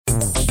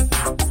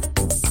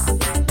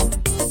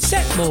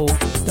Football,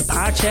 the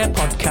Power Chair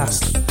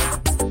Podcast.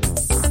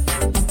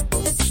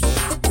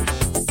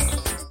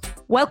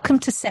 Welcome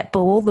to Set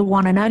Ball, the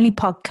one and only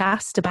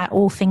podcast about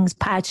all things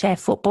Power Chair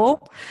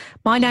football.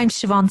 My name's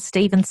Siobhan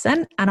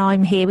Stevenson and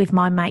I'm here with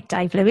my mate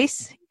Dave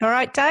Lewis. All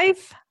right,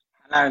 Dave?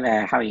 Hello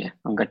there, how are you?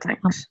 I'm good,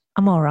 thanks.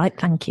 I'm all right,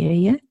 thank you. Are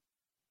you?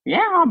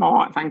 Yeah, I'm all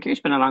right, thank you.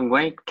 It's been a long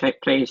week.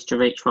 Pleased to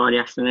reach Friday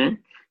afternoon.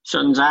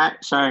 Sun's out,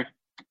 so it'd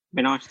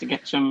be nice to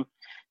get some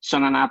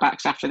sun on our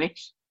backs after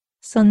this.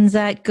 Sun's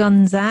out,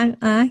 guns out,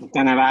 eh?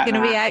 Don't know about You're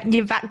going to be out in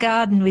your back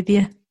garden with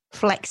you,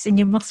 flexing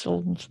your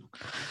muscles.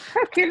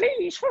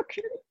 Hercules.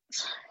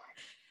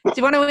 Do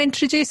you want to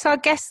introduce our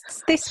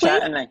guests this week?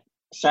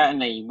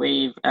 Certainly.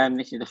 We've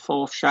this is the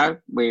fourth show.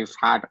 We've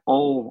had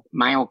all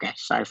male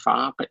guests so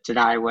far, but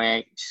today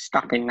we're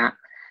stopping that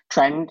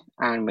trend,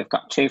 and we've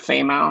got two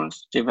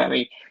females, two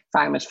very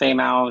famous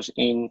females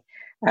in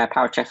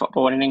Power Chair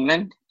football in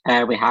England.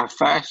 We have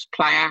first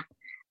player,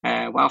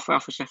 welfare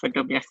officer for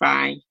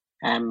WFA,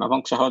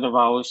 amongst other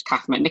roles,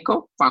 Kath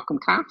McNichol. Welcome,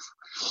 Kath.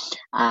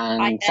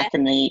 And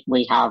secondly,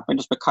 we have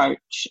Middlesbrough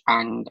coach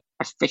and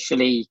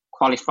officially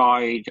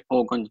qualified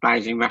all guns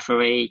blazing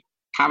referee,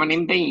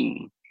 Carolyn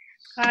Bean.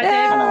 Hi, Dave.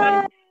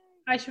 Hello.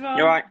 Hi, Siobhan.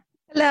 You all right?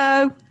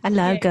 Hello.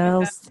 Hello,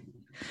 girls.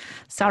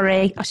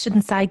 Sorry, I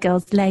shouldn't say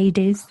girls,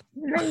 ladies.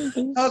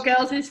 Oh,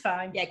 girls is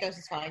fine. Yeah, girls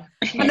is fine.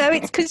 I know,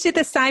 it's because you're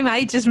the same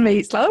age as me.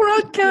 It's like, all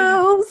right,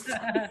 girls.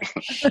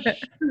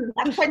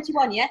 I'm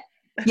 21, yeah?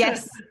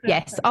 Yes.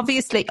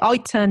 Obviously, I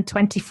turned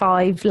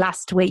 25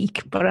 last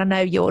week, but I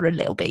know you're a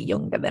little bit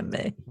younger than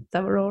me.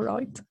 So we're all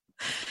right.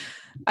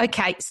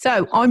 Okay,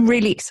 so I'm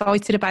really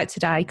excited about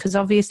today because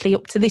obviously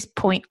up to this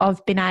point,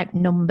 I've been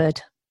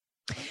outnumbered.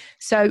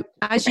 So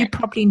as you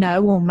probably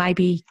know, or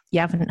maybe you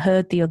haven't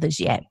heard the others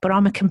yet, but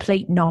I'm a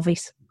complete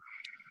novice.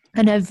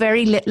 I know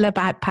very little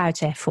about Power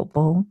Chair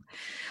football.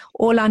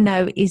 All I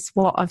know is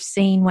what I've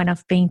seen when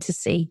I've been to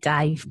see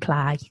Dave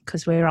play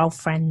because we're old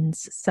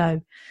friends.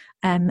 So,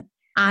 and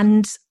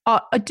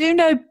I do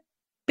know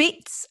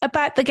bits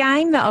about the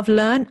game that I've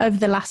learned over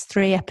the last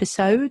 3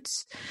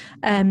 episodes,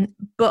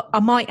 but I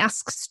might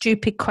ask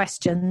stupid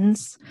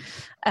questions.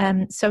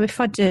 So if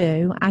I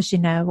do, as you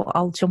know,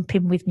 I'll jump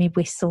in with me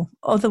whistle.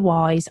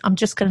 Otherwise, I'm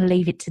just going to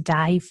leave it to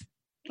Dave.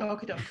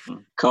 Okay.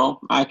 Cool.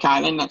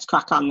 Okay, then let's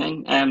crack on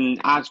then.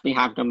 As we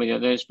have done with the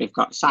others, we've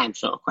got the same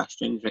sort of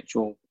questions, which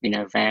will,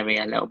 vary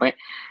a little bit.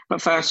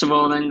 But first of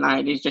all then,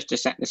 ladies, just to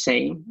set the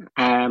scene.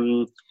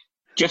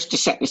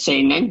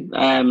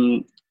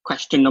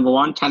 Question number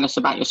 1, tell us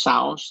about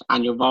yourselves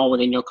and your role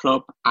within your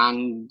club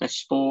and the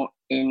sport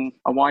in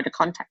a wider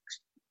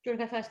context. Do you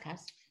want to go first,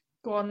 Cass?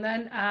 Go on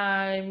then.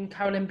 I'm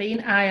Carolyn Bean.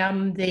 I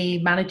am the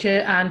manager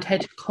and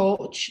head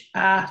coach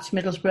at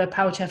Middlesbrough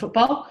Power Chair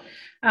Football.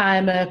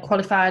 I'm a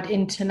qualified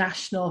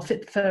international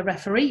fit for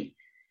referee,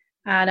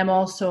 and I'm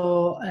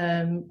also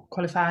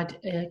qualified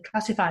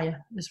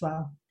classifier as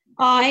well.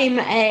 I'm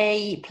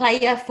a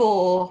player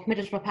for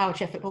Middlesbrough Power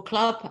Chair Football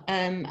Club,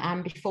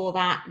 and before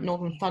that,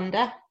 Northern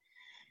Thunder.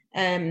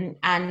 And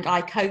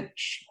I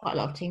coach quite a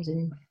lot of teams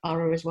in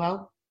Borough as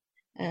well.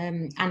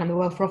 And I'm a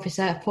welfare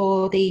officer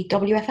for the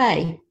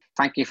WFA.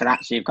 Thank you for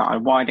that. So you've got a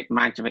wide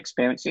amount of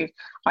experiences.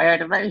 I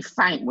heard a very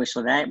faint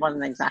whistle there. It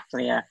wasn't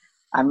exactly a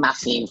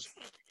massive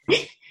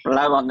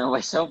blow on the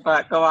whistle,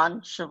 but go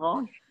on,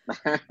 Siobhan.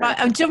 Right,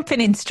 I'm jumping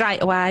in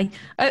straight away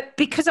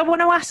because I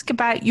want to ask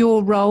about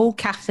your role,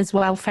 Kath, as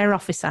welfare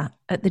officer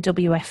at the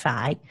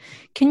WFA.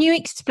 Can you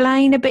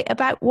explain a bit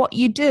about what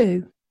you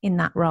do in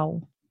that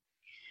role?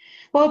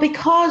 Well,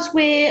 because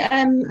we're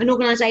an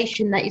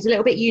organisation that is a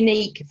little bit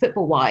unique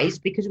football-wise,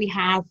 because we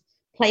have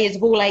players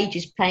of all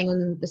ages playing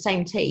on the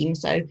same team,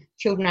 so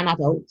children and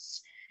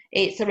adults,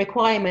 it's a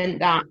requirement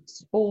that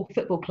all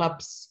football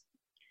clubs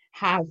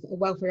have a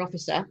welfare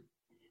officer,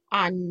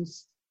 and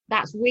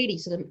that's really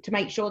to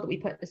make sure that we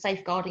put the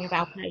safeguarding of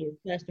our players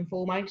first and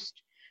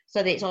foremost,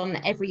 so that it's on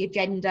every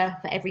agenda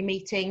for every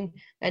meeting,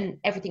 and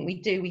everything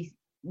we do, we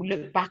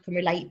look back and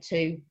relate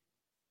to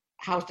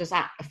how does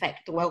that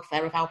affect the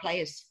welfare of our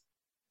players.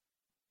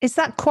 Is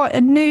that quite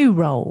a new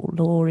role,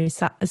 or has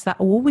that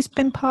always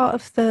been part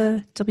of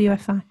the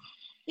WFA?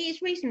 It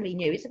is reasonably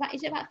new. Is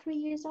it about 3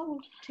 years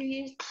old? 2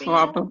 years?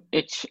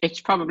 It's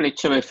probably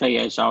 2 or 3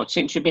 years old.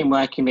 Since you've been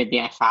working with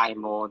the FA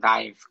more,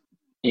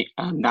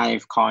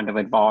 they've kind of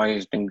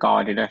advised and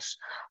guided us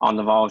on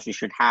the roles you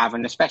should have,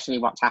 and especially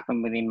what's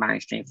happened within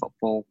mainstream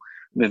football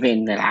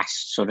within the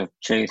last sort of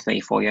 2,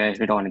 3, 4 years.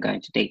 We don't want to go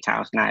into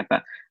details now,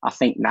 but I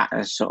think that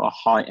has sort of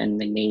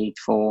heightened the need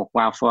for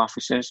welfare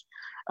officers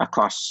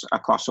across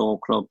all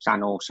clubs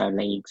and also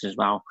leagues as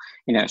well.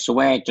 So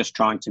we're just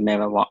trying to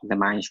mirror what the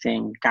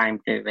mainstream game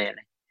do, really.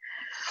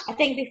 I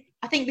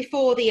think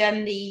before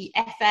the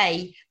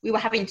FA, we were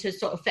having to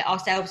sort of fit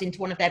ourselves into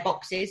one of their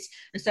boxes,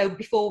 and so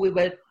before we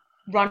were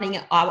running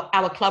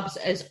our clubs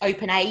as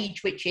open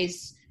age, which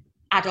is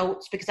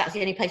adults, because that's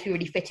the only place we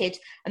really fitted,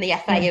 and the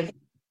FA have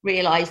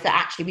realised that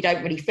actually we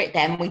don't really fit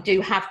them. We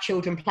do have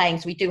children playing,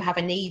 so we do have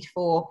a need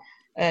for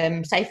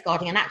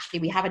safeguarding, and actually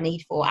we have a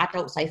need for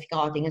adult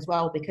safeguarding as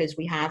well, because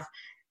we have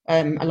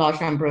a large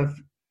number of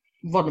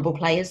vulnerable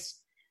players.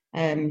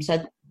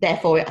 So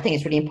therefore, I think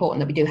it's really important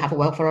that we do have a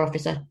welfare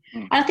officer.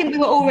 And I think we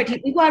were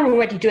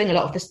already doing a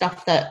lot of the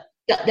stuff that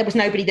there was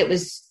nobody that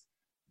was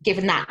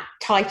given that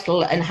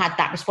title and had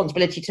that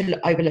responsibility to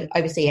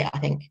oversee it, I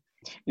think.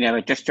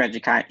 Just to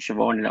educate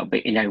Siobhan a little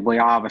bit, we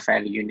are a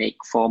fairly unique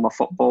form of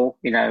football.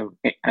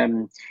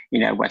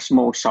 We're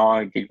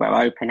small-sided,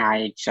 we're open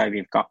age, so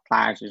we've got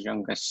players as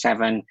young as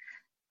 7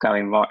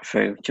 going right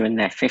through to in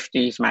their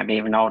 50s, maybe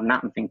even older than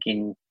that. I'm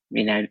thinking,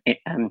 when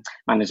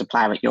there's a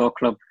player at your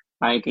club,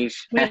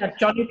 ladies. We had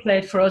John who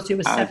played for us, who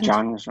was 7.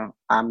 John as well.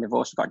 We've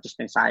also got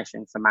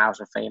dispensation for males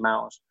and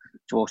females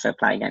to also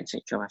play against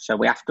each other. So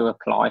we have to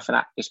apply for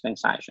that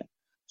dispensation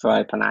for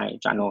open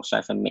age and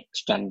also for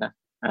mixed gender.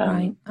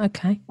 Right.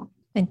 Okay.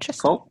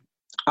 Interesting. Cool.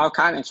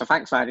 Okay then. So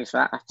thanks, ladies, for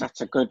that.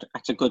 That's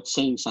a good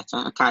scene setter.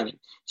 Okay then.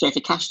 So if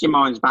you cast your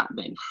minds back,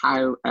 then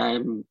how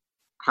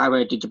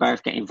did you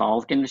both get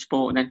involved in the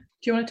sport then?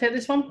 Do you want to take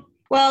this one?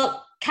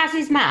 Well,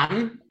 Kaz's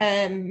mum,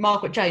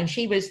 Margaret Jones,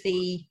 she was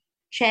the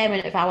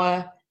chairman of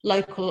our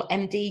local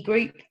MD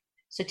group,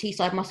 so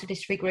Teesside Muscular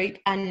Dystrophy group,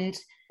 and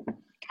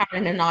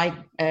Karen and I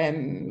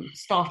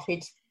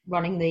started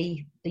running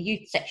the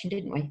youth section,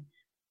 didn't we?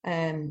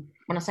 When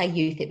I say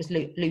youth, it was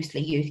loosely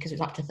youth because it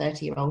was up to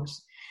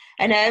 30-year-olds.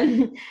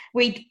 And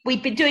we'd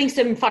been doing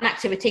some fun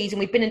activities, and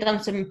we'd been and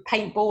done some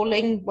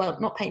paintballing. Well,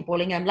 not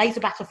paintballing, laser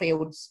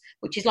battlefields,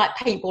 which is like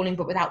paintballing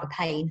but without the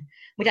pain.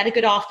 We'd had a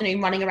good afternoon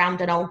running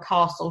around an old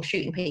castle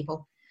shooting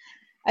people.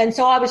 And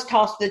so I was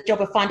tasked with the job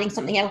of finding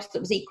something else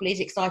that was equally as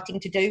exciting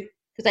to do,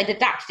 because they'd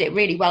adapted it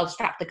really well,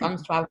 strapped the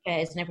guns to our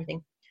chairs and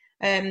everything.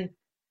 And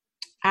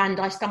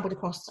I stumbled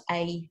across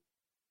a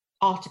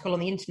article on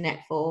the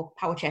internet for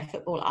Power Chair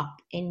Football up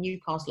in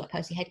Newcastle at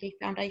Percy Headley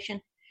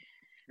Foundation.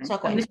 So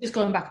and this is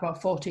going back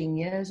about 14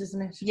 years,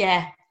 isn't it?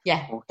 Yeah.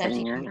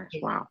 14 years.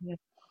 Wow.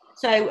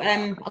 So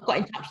I got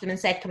in touch with them and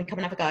said, can we come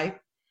and have a go?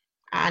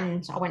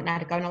 And I went and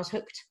had a go, and I was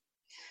hooked.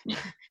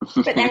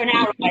 But they're an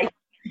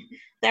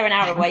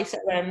hour away. So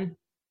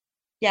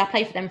I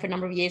played for them for a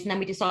number of years, and then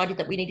we decided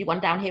that we needed one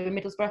down here in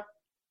Middlesbrough.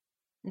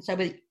 And so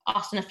with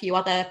us and a few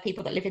other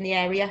people that live in the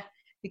area,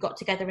 we got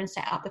together and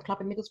set up the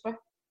club in Middlesbrough.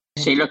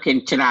 So you're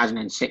looking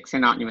 2006,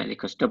 aren't you, really?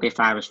 Because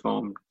WFA was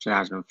formed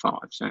 2005,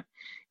 so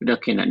you're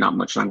looking at not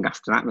much longer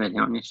after that, really,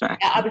 aren't you? So,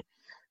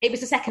 it was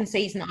the second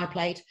season that I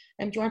played.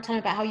 Do you want to tell me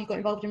about how you got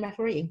involved in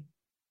refereeing?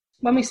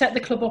 When we set the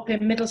club up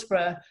in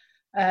Middlesbrough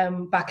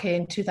back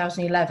in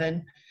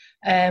 2011,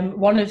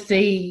 one of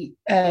the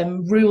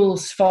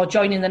rules for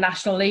joining the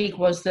National League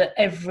was that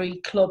every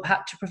club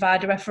had to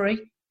provide a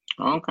referee.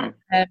 Oh, okay.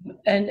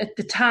 And at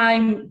the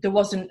time, there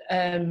wasn't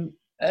a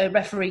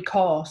referee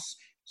course.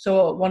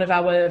 So one of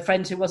our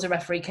friends who was a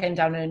referee came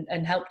down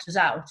and helped us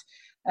out.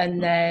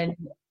 And then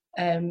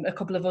a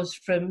couple of us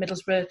from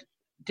Middlesbrough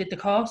did the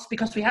course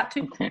because we had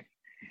to. Okay.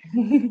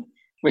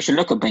 We should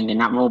look at bringing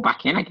that rule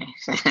back in, I guess.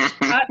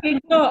 I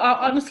think so.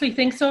 I honestly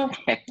think so.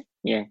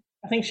 Yeah.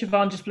 I think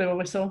Siobhan just blew a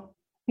whistle.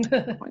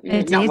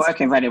 It's not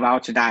working very well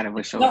today, the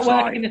whistle. Not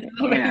working at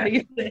all, really,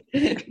 is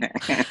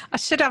it? I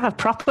should have a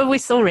proper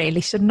whistle,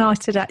 really, shouldn't I,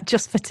 today,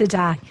 just for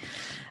today?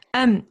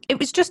 It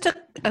was just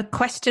a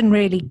question,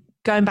 really,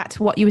 going back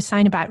to what you were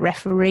saying about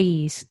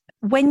referees.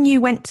 When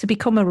you went to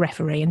become a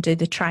referee and do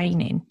the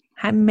training,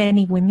 how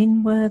many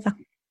women were there?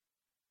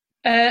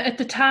 At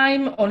the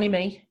time, only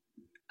me.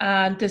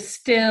 And there's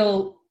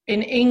still,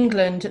 in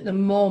England at the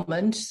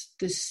moment,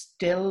 there's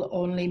still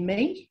only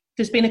me.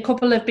 There's been a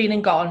couple have been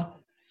and gone.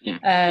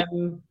 Yeah.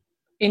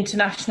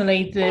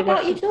 Internationally. What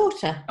about your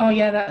daughter? Oh,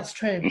 yeah, that's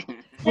true.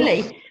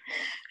 Really?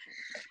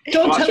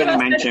 Don't tell us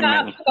mention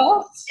that, me. of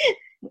course.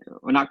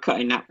 We're not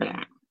cutting that bit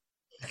out.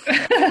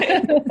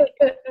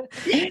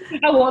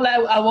 I won't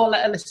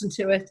let her listen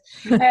to it.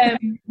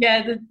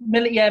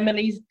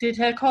 Millie did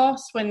her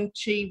course when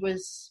she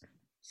was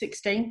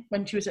 16,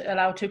 when she was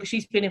allowed to, because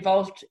she's been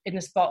involved in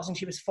the sport since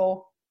she was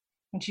 4,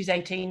 and she's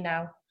 18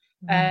 now.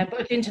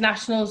 But at the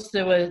internationals,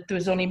 there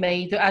was only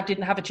me. I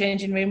didn't have a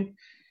changing room.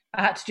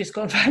 I had to just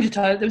go and find a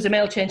toilet. There was a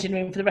male changing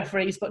room for the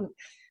referees, but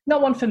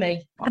not one for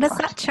me. And has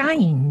that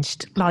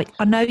changed? Like,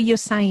 I know you're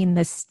saying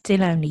there's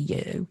still only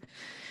you,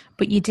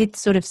 but you did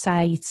sort of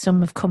say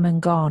some have come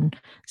and gone.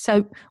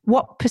 So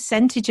what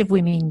percentage of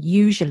women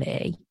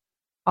usually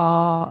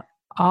are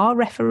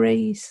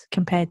referees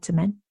compared to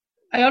men?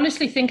 I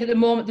honestly think at the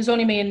moment there's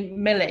only me and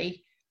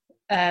Millie.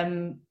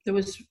 There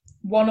was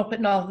one up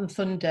at Northern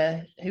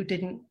Thunder who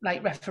didn't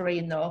like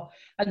refereeing though,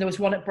 and there was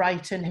one at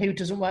Brighton who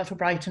doesn't work for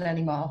Brighton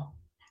anymore.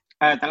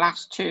 The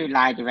last 2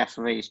 lady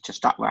referees to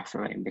stop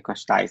refereeing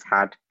because they've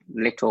had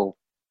little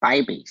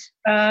babies.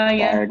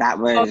 Yeah. So that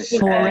was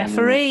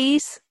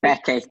referees.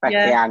 Becky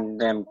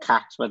and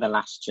Kat were the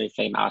last 2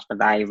 females, but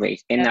they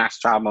in the last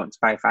 12 months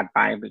both had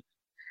babies.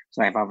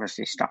 So they've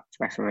obviously stopped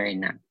refereeing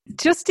now.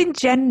 Just in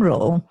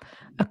general,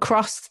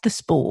 across the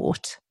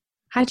sport,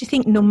 how do you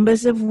think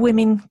numbers of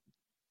women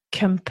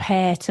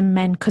compare to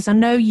men? Because I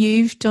know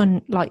you've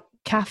done, like,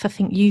 Kath, I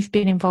think you've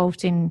been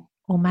involved in,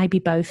 or maybe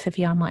both of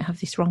you, I might have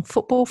this wrong,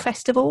 football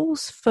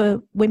festivals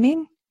for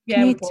women.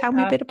 Can you tell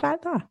me a bit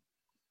about that?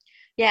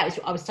 Yeah,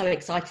 I was so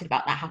excited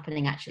about that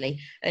happening, actually.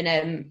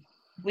 And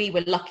we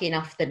were lucky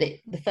enough that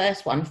the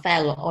first one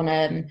fell on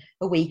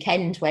a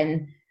weekend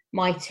when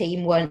my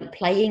team weren't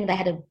playing. They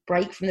had a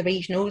break from the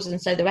regionals,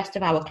 and so the rest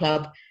of our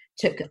club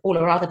took all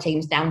our other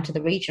teams down to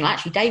the regional.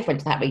 Actually, Dave went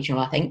to that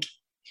regional, I think.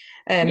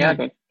 Yeah, I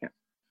did. Yeah.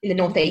 In the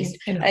northeast,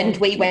 and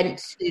we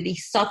went to the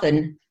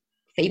Southern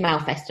Female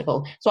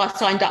Festival. So I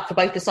signed up for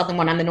both the Southern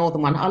one and the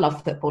Northern one. I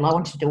love football. I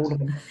wanted to do all of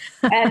them.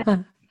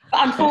 But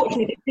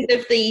unfortunately,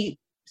 because of the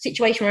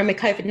situation we're in with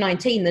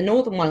COVID-19, the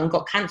Northern one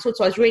got cancelled.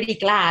 So I was really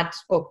glad,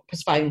 or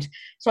postponed.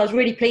 So I was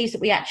really pleased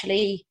that we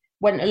actually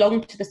went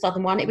along to the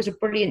Southern one. It was a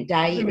brilliant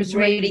day. It was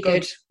really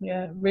good.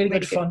 Yeah, really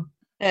good fun.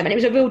 And it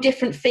was a real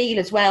different feel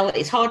as well.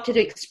 It's hard to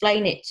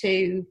explain it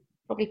to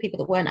probably people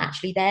that weren't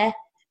actually there.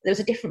 There was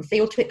a different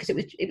feel to it because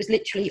it was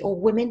literally all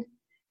women.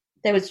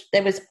 There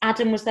was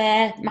Adam was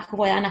there,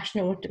 McAvoy, our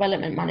national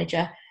development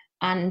manager,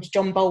 and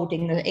John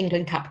Boulding, the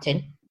England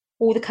captain.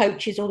 All the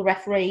coaches, all the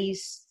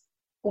referees,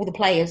 all the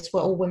players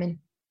were all women.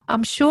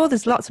 I'm sure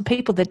there's lots of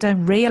people that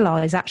don't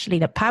realise actually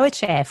that power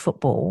chair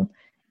football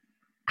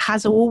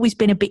has always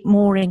been a bit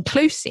more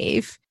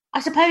inclusive. I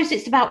suppose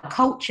it's about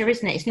culture,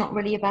 isn't it? It's not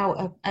really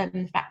about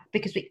the fact,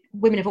 because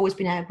women have always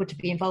been able to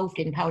be involved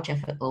in power chair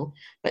football,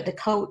 but the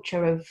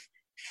culture of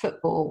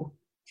football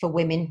for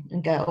women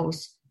and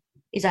girls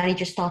is only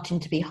just starting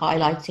to be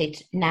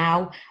highlighted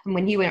now. And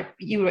when you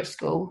were at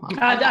school,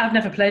 I've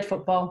never played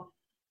football.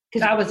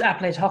 I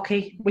played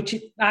hockey, which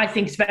I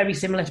think is very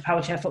similar to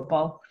power chair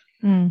football.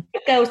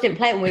 Girls didn't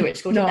play it when we were at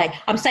school, No. did they?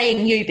 I'm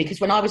saying you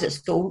because when I was at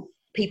school,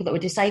 people that were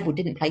disabled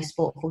didn't play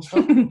sport, full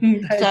stop. So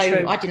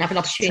True. I didn't have an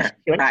opportunity to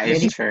do it. That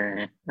really. is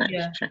true. That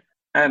is true.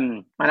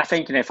 And I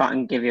think, if I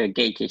can give you a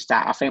geeky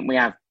stat, I think we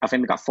got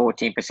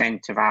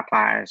 14% of our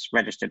players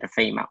registered are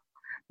female,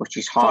 which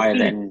is higher 14.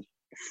 than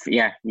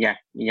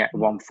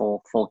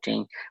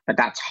 14. But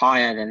that's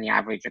higher than the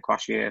average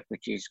across Europe,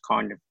 which is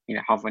kind of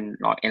hovering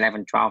like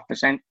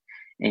 11-12%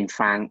 in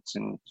France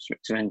and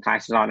Switzerland,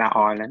 places like that,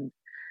 Ireland.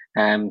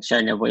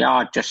 So we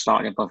are just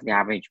slightly above the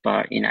average,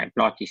 but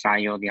like you say,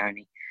 you're the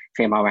only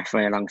female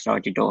referee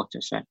alongside your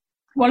daughter. So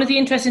one of the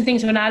interesting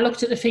things when I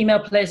looked at the female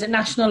players at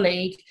National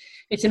League,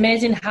 it's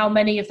amazing how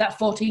many of that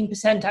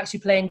 14% actually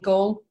play in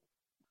goal.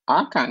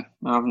 okay,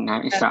 I haven't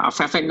noticed that.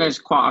 I think there's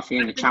quite a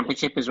few in the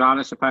Championship as well,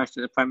 as opposed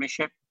to the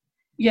Premiership.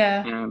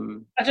 Yeah,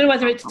 I don't know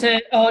whether it's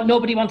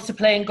nobody wants to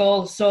play in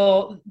goal,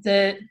 so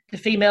the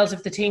females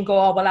of the team go,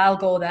 oh well, I'll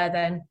go there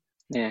then.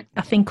 Yeah,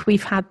 I think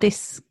we've had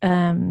this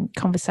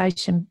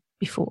conversation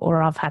before,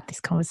 or I've had this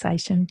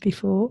conversation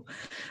before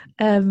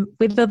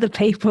with other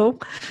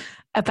people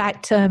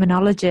about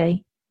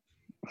terminology.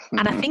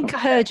 And I think I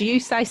heard you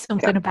say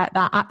something about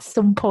that at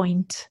some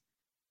point,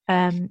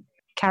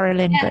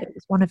 Carolyn, but it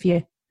was one of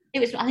you. I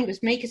think it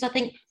was me, because I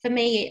think for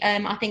me,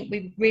 I think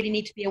we really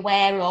need to be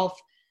aware of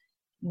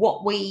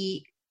what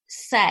we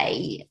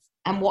say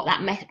and what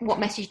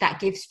message that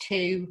gives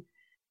to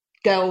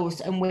girls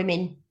and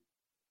women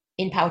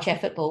in power chair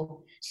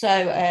football. So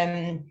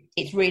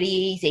it's really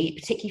easy,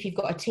 particularly if you've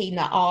got a team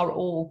that are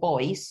all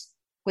boys,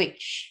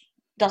 which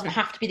doesn't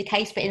have to be the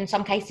case, but in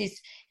some cases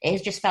it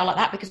has just felt like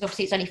that, because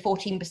obviously it's only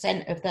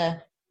 14% of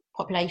the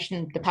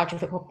population, the power chair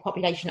football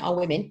population, are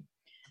women.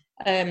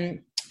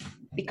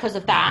 Because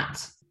of that,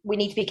 we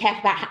need to be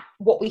careful about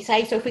what we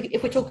say. So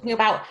if we're talking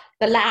about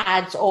the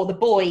lads or the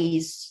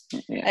boys,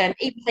 even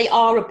if they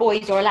are a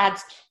boys or a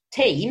lads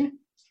team,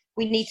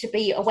 we need to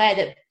be aware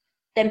that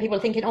then people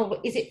are thinking, oh,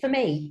 is it for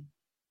me?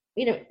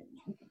 Is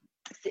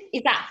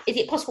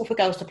it possible for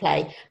girls to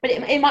play? But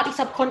it might be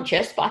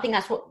subconscious, but I think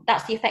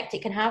that's the effect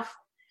it can have,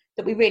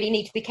 that we really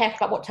need to be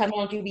careful about what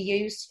terminology we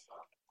use.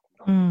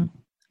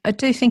 I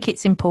do think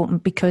it's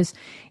important, because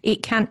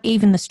it can,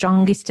 even the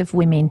strongest of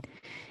women,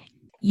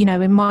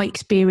 in my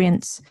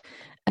experience,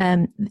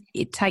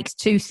 it takes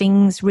two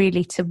things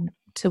really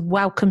to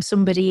welcome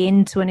somebody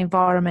into an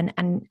environment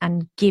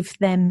and give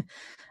them,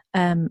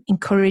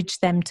 encourage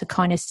them to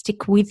kind of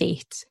stick with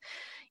it.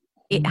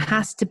 It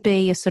has to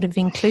be a sort of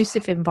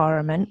inclusive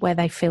environment where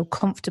they feel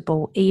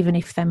comfortable, even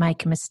if they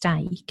make a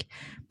mistake.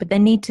 But they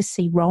need to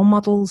see role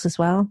models as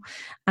well.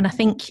 And I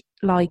think,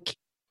 like,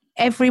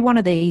 every one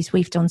of these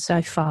we've done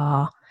so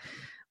far,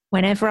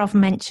 whenever I've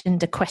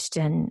mentioned a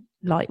question,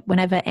 like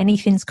whenever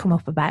anything's come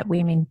up about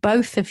women,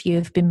 both of you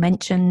have been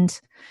mentioned.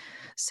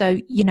 So,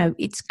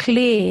 it's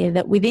clear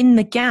that within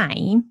the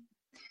game,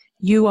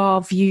 you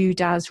are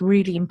viewed as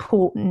really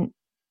important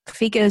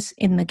figures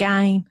in the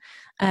game.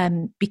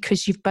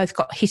 Because you've both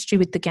got history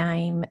with the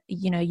game,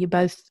 you're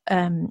both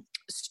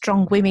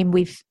strong women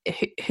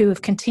who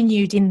have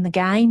continued in the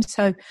game.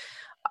 So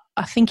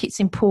I think it's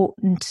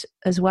important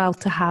as well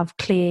to have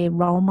clear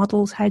role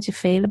models. How do you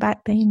feel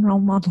about being role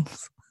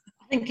models?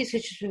 I think it's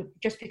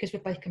just because we're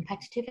both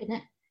competitive, isn't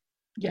it?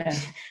 Yeah.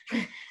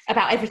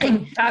 About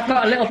everything. I've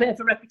got a little bit of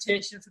a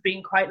reputation for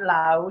being quite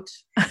loud.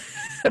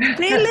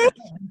 Really?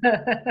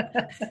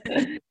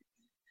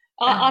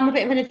 I'm a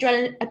bit of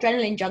an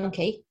adrenaline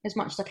junkie, as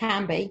much as I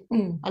can be.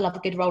 I love a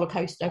good roller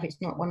coaster if it's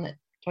not one that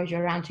throws you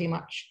around too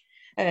much.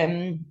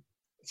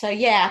 So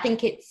yeah, I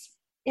think it's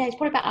it's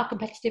probably about our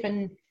competitive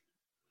and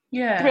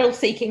Yeah,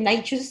 thrill-seeking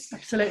natures.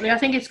 absolutely. I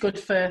think it's good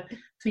for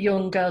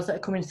young girls that are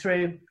coming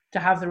through to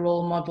have the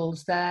role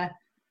models there.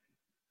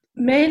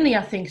 Mainly,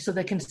 I think, so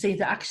they can see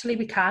that actually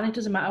we can. It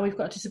doesn't matter. We've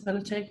got a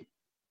disability.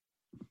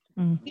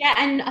 Yeah,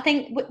 and I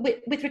think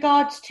with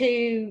regards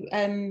to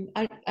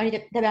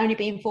there only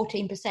being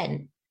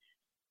 14%,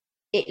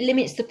 it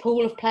limits the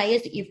pool of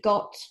players that you've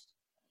got.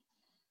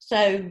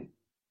 So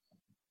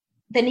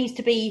there needs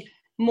to be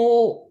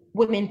more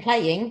women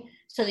playing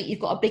so that you've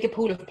got a bigger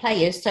pool of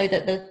players, so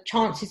that the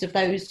chances of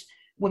those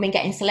women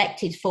getting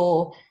selected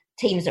for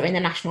teams that are in the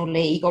National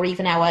League or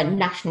even our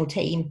national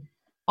team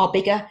are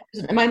bigger.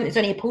 Because at the moment, there's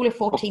only a pool of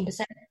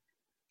 14%.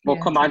 We'll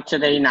come on to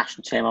the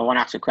national team. I want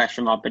to ask a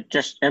question, Rob, but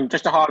just to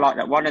highlight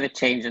that one of the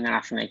teams in the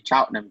National League,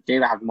 Cheltenham,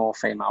 do have more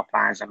female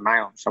players than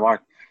male. So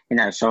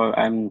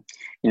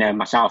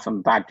myself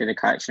and Brad did the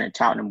coaching at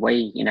Cheltenham.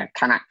 We,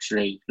 can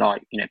actually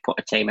put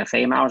a team of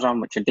females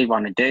on, which I did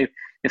want to do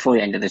before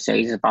the end of the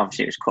season. But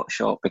obviously, it was cut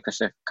short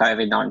because of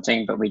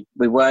COVID-19. But we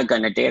were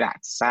going to do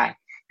that to say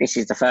this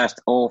is the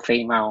first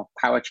all-female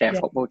power chair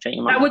football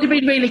team. That would have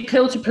been really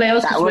cool to play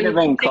us. That would have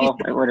been cool.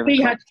 We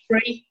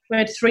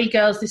had three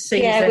girls this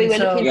season. Yeah, we were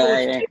looking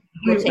forward to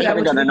we could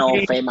have done an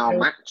all-female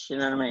match, you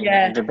know what I mean?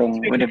 Yeah. It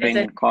would have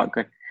been quite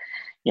good.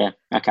 Yeah,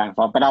 okay.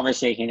 Well, but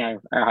obviously,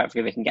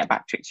 hopefully we can get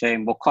back to it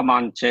soon. We'll come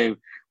on to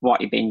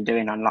what you've been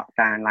doing on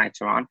lockdown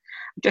later on.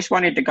 I just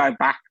wanted to go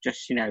back,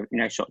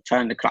 sort of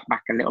turn the clock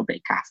back a little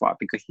bit, Kath, right?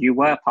 Because you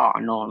were part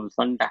of Northern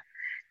Thunder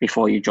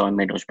before you joined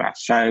Middlesbrough.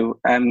 So,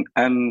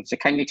 so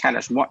can you tell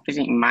us what does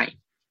it make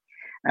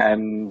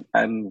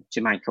to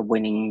make a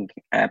winning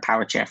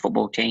power chair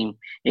football team,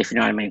 if you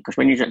know what I mean? Because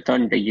when you're at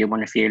Thunder, you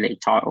won a few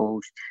league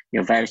titles,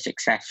 you're very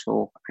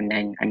successful, and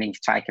then you've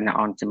taken that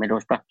on to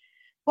Middlesbrough.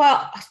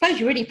 Well, I suppose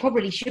you really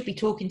probably should be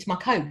talking to my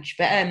coach,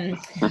 but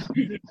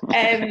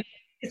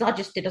because I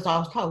just did as I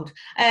was told.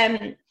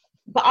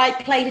 But I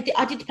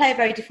did play a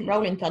very different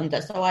role in Thunder.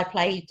 So I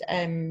played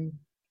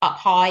up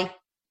high,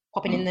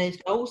 popping in those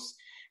goals,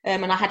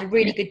 and I had a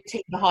really good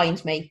team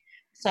behind me.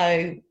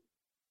 So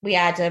we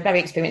had a very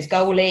experienced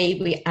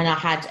goalie, and I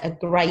had a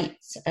great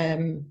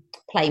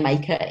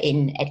playmaker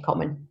in Ed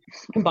Common,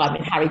 combined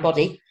with Harry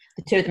Body.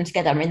 The two of them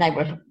together, they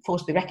were a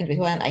force to be reckoned with,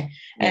 weren't they?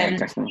 Yeah,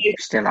 definitely.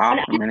 Still are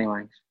in many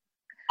ways.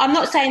 I'm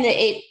not saying that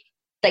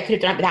they could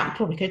have done it without,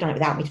 probably could have done it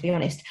without me, to be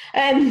honest.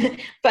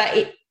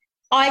 But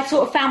I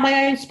sort of found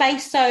my own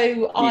space.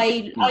 So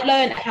I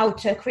learned how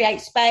to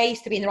create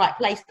space, to be in the right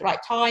place at the right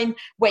time,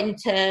 when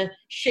to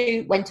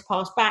shoot, when to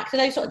pass back. So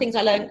those sort of things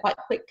I learned quite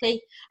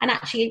quickly. And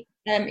actually,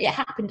 it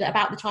happened at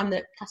about the time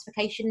that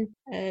classification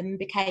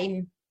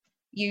became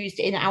used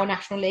in our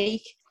National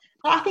League.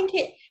 So I think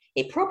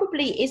it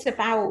probably is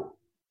about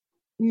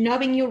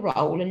knowing your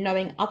role and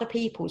knowing other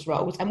people's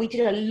roles. And we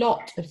did a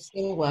lot of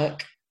skill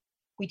work.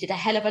 We did a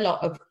hell of a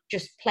lot of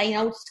just plain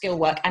old skill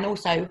work and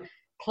also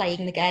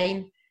playing the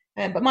game.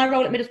 But my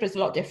role at Middlesbrough is a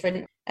lot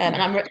different. And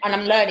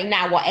I'm learning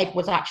now what Ed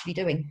was actually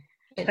doing.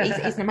 He's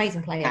an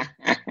amazing player.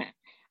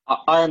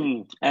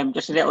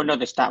 Just a little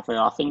another stat for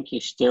you. I think you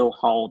still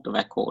hold the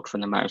record for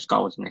the most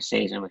goals in the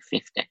season with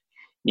 50.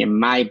 You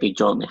may be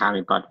joined with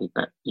Harry Bradley,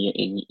 but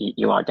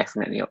you are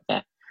definitely up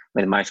there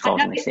with the most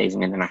goals in the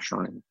season in the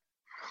National League.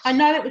 I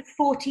know it was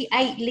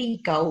 48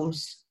 league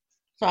goals.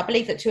 So I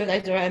believe that 2 of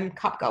those are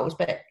cup goals,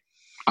 but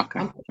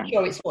I'm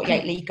sure it's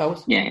 48 league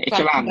goals. Yeah, it's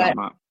around that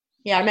mark.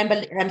 Yeah, I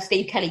remember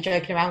Steve Kelly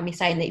joking around with me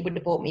saying that he wouldn't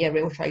have bought me a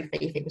real trophy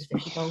if it was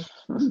 50 goals.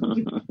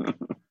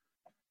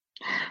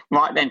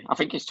 Right then, I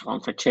think it's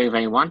time for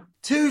 2v1.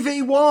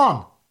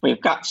 2v1!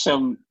 We've got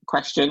some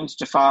questions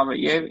to fire at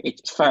you.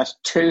 It's first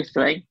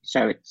 2-3,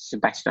 so it's the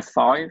best of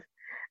 5.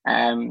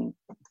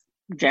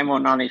 General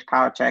knowledge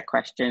power chair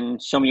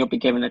questions. Some you'll be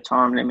given a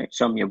time limit,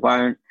 some you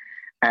won't.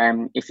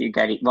 If you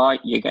get it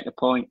right, you get the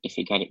point. If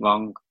you get it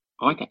wrong,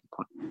 I get the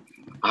point.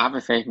 I have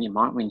a feeling you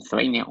might win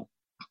 3-0.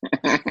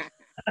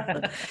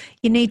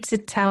 You need to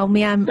tell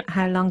me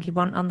how long you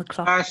want on the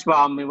clock. First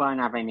one, we won't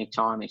have any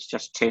time. It's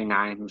just 2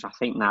 names. I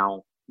think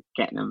they'll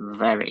get them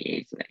very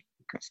easily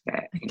because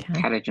they're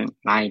intelligent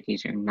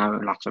ladies who know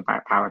a lot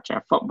about power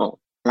chair football.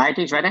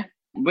 Ladies, ready?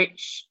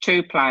 Which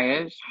 2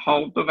 players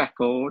hold the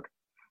record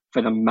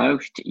for the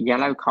most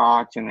yellow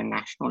cards in the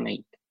National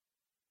League?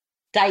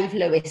 Dave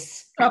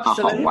Lewis.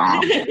 Absolutely. Oh,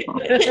 wow.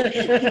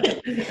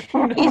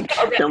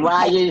 The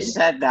way you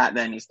said that,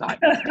 then it's like...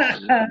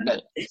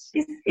 Is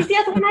the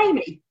other one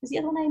Amy? Is the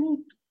other one Amy?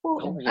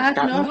 I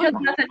don't know.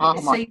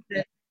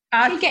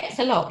 She gets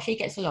a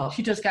lot.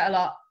 She does get a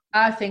lot.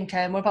 I think,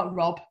 what about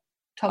Rob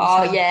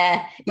Thompson? Oh,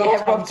 yeah.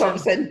 Rob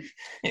Thompson.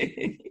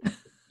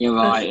 You're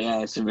right,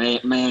 yeah. It's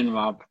me and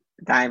Rob.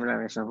 Dave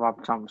Lewis and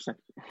Rob Thompson.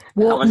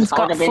 Wharton's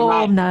got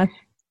form now.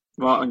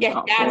 Wharton's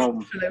got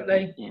form.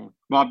 Absolutely. Yeah.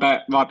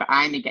 Robert,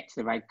 I only get to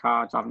the red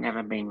cards. I've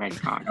never been red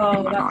carded in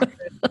my life.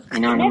 You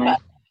know what I mean?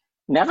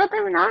 Never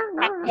been, no.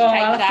 Oh,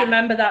 I'll have to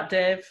remember that,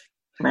 Dave.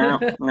 No.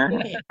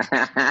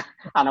 And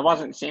I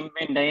wasn't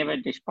simping either,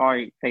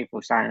 despite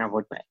people saying I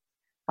would be.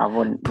 I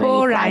wouldn't.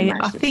 Poor really blame Amy. I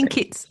most of think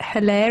it. it's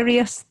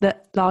hilarious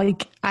that,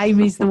 like,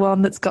 Amy's the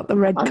one that's got the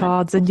red I know.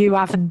 cards and you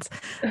haven't.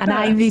 And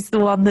Amy's the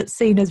one that's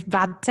seen as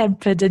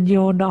bad-tempered and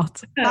you're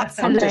not. That's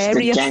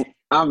hilarious.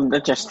 I'm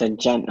just a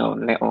gentle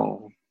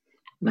little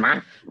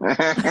man.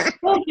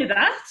 Told you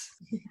that.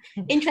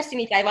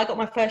 Interestingly, Dave, I got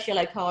my first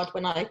yellow card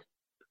when I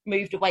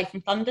moved away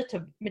from Thunder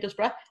to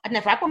Middlesbrough. I'd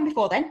never had one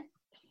before then.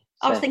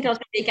 I was thinking I was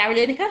going to be Gary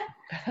Lineker.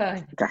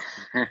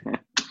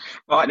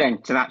 Right then,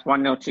 so that's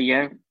 1-0 to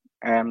you.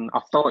 I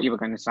thought you were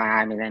going to say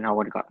Amy, then I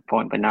would have got the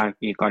point, but no,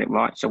 you got it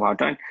right, so well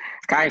done.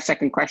 Okay,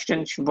 second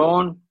question,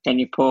 Siobhan. Then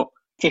you put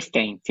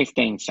 15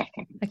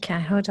 seconds. Okay,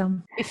 hold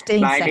on.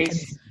 15 Ladies,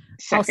 seconds.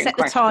 I'll set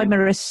the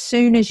timer as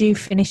soon as you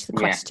finish the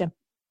question.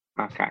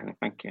 Okay,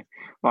 thank you.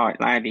 Right,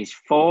 ladies,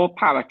 4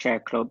 power chair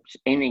clubs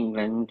in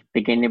England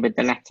beginning with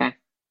the letter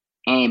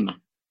M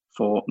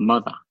for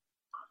mother.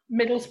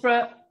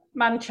 Middlesbrough,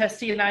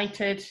 Manchester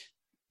United.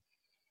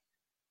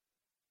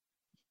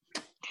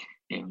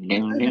 Ding,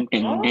 ding, ding,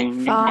 ding,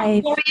 ding.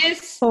 5,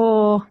 Warriors.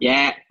 4,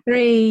 Yeah,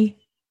 3,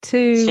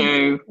 2,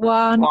 2,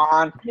 1.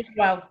 1.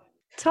 Well,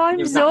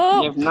 Time's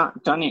up. You've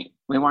not done it.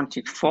 We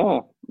wanted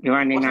 4. You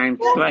only named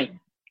 3.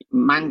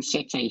 Man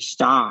City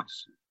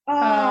Stars.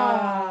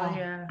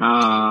 yeah.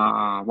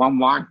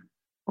 1-1.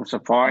 I'm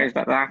surprised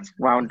at that.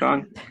 Well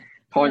done.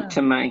 Point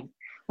to me.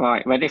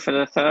 Right, ready for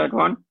the third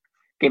one?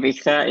 Give you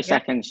 30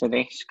 seconds for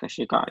this because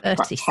you've got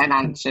 10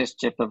 answers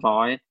to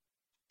provide.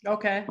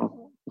 Okay.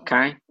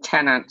 Okay,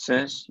 10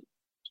 answers.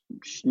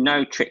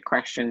 No trick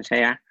questions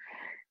here.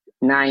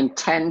 Name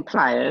 10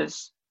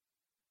 players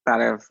that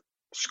have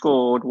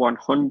scored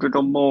 100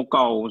 or more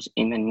goals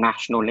in the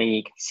National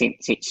League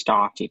since it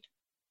started.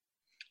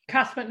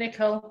 Cass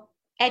McNichol.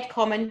 Ed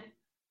Common.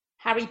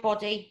 Harry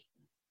Boddy.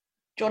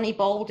 Johnny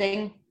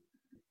Balding.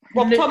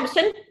 Rob Lu-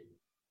 Thompson.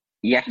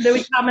 Yes.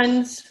 Louis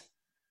Hammonds.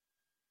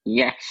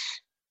 Yes.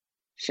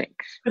 6.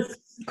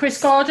 Chris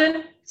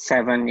Gordon.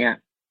 7, yeah.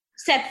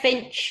 Seb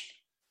Finch.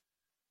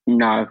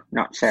 No,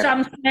 not 7.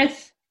 Sam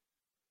Smith.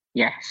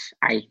 Yes,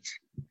 8.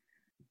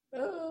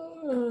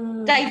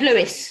 Dave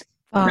Lewis.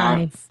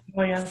 5,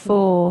 Oh, yeah.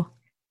 4,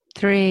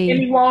 3,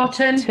 Jimmy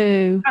Wharton.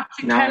 2,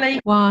 Patrick No. Kelly.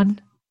 1.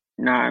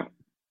 No.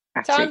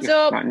 That's Time's it.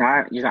 up.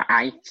 No, you got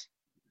 8.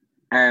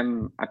 I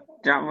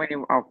don't really.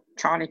 Oh,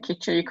 Charlie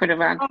Kitcher, you could have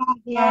had.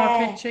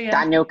 Picture, yeah.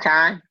 Daniel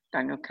Kay.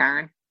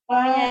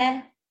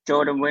 Yeah.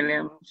 Jordan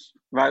Williams.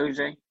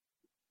 Rosie.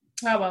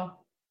 Oh,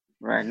 well.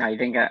 Right, no, you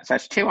didn't get it. So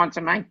it's 2-1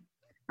 to me.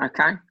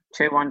 Okay,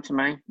 2-1 to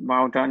me.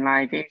 Well done,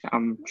 ladies.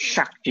 I'm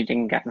shocked you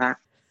didn't get that.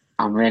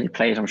 I'm really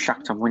pleased. I'm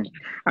shocked I'm winning.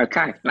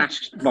 Okay,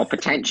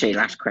 potentially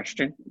last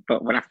question,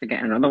 but we'll have to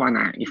get another one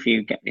out if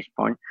you get this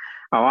point.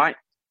 All right,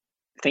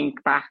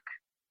 think back.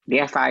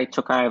 The FA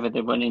took over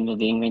the running of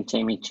the England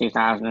team in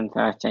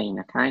 2013,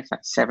 okay? So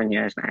that's 7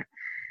 years now.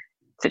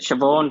 So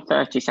Siobhan,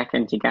 30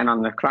 seconds again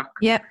on the clock.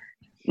 Yep.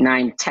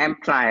 Name 10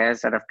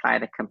 players that have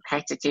played a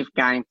competitive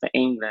game for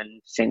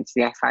England since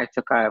the FA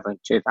took over in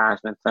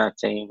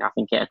 2013. I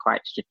think it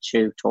equates to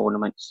 2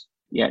 tournaments.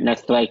 Yeah, no,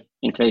 3,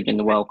 including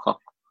the World Cup.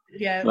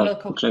 Yeah, Well,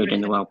 World Cup.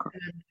 including the World Cup.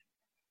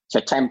 So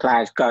 10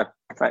 players, go.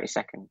 30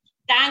 seconds.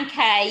 Dan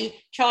Kay.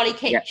 Charlie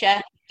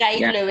Kitcher. Dave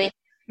Yeah. Lewis.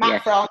 Matt Yeah.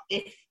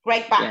 Francis.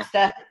 Greg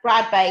Baxter.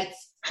 Brad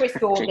Bates. Chris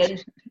Gordon.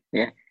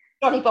 Yeah.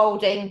 Johnny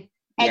Balding.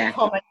 Ed Yeah.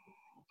 Common.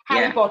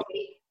 Harry Yeah.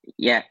 Boddy.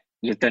 Yeah,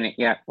 you've done it.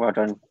 Yeah, well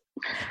done.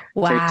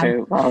 Wow.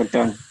 2-2. Well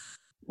done.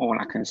 All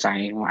I can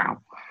say is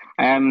wow.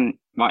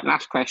 Right,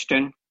 last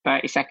question.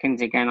 30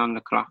 seconds again on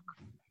the clock.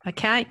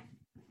 Okay.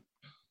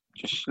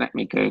 Just let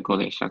me Google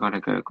this. I got to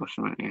Google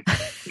something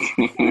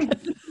here.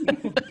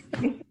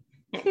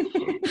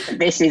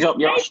 This is up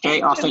your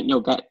street. I think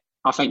you'll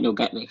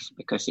get this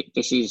because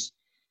this is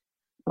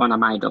one I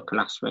made up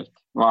last week.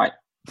 Right,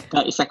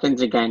 30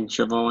 seconds again,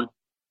 Siobhan.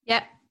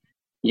 Yep.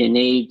 You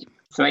need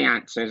 3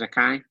 answers,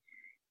 okay?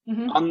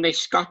 Mm-hmm. On the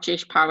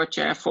Scottish Power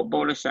Chair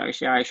Football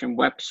Association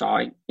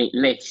website, it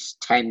lists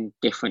 10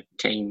 different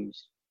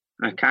teams,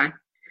 okay?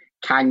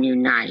 Can you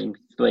name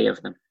 3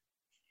 of them?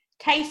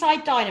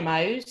 Tayside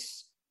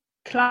Dynamos.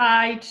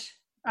 Clyde.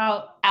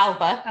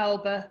 Alba.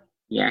 Alba.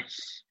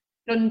 Yes.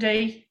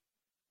 Dundee.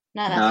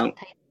 No, that's No. not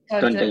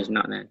Tayside. Dundee's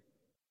not there.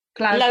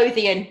 Glasgow.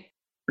 Lothian.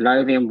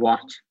 Lothian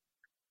what?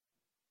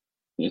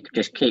 You could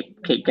just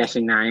keep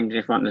guessing names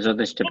if you want there's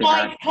others to be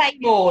Clyde had.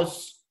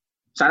 Claymores.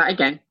 Say that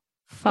again.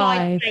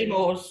 Clyde 5,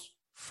 Claymores.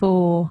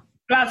 4,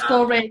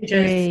 Glasgow Rangers.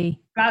 3,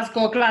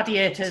 Glasgow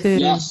Gladiators. 2.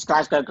 Yes,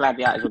 Glasgow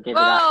Gladiators will give you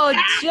that. Oh,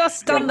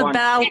 just on the You've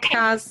bell, won.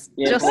 Kaz.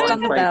 You've Just won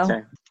on the 3-2.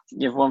 bell.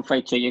 You've won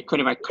 3-2. You could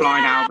have had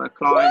Clyde Alba,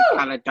 Clyde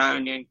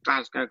Caledonian,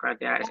 Glasgow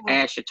Gladiators,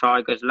 Ayrshire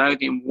Tigers,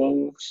 Lothian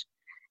Wolves,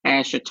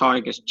 Ayrshire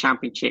Tigers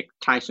Championship,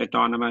 Tayside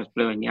Dynamos,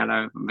 Blue and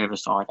Yellow, and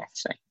Riverside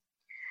FC.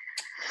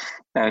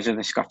 Those are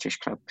the Scottish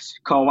clubs.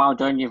 Cool, well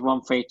done. You've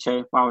won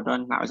 3-2. Well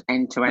done. That was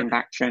end-to-end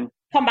action.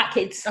 Come back,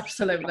 kids.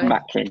 Absolutely. Come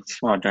back, kids.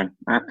 Well done.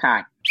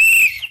 Okay.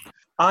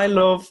 I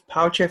love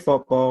power chair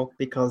football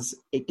because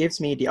it gives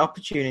me the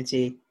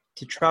opportunity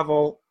to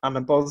travel and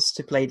a buzz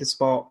to play the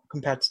sport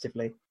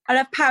competitively. I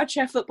love power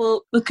chair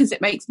football because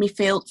it makes me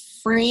feel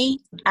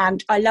free,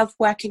 and I love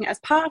working as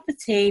part of the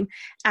team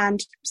and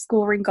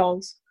scoring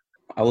goals.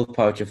 I love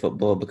power chair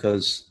football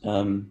because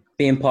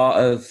being part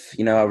of,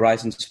 a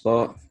rising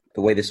sport,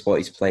 the way the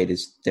sport is played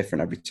is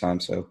different every time.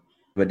 So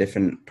we have a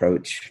different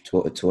approach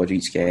towards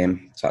each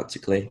game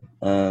tactically.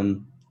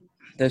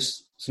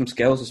 There's some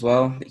skills as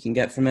well that you can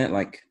get from it,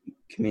 like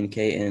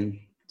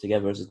communicating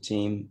together as a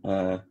team.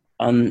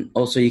 And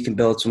also you can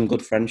build some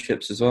good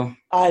friendships as well.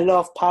 I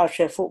love power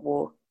chair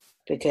football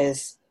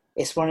because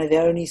it's one of the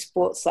only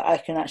sports that I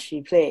can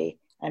actually play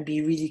and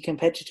be really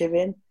competitive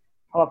in.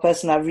 I'm a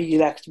person that really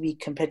likes to be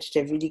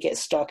competitive, really get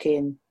stuck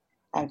in.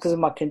 And because of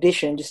my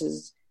condition, this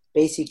is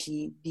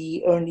basically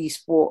the only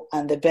sport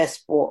and the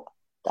best sport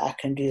that I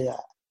can do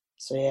that.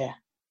 So yeah,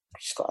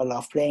 just got to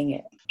love playing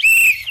it.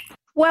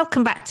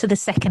 Welcome back to the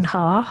second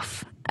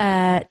half.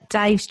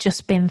 Dave's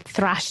just been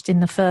thrashed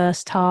in the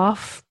first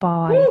half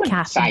by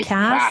Kath and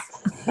Kaz.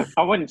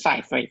 I wouldn't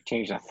say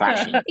 3-2's a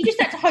thrashing. You just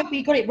had to hope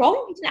you got it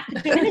wrong. You didn't have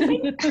to do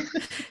anything.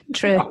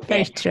 True,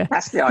 very true.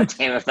 That's the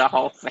idea of the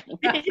whole thing.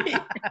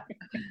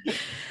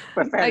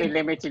 We're very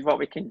limited what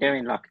we can do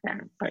in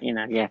lockdown. But,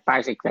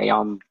 basically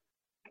I'm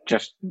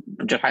just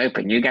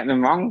hoping you get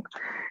them wrong.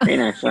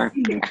 So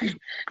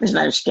there's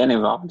no skin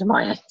involved in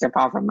my head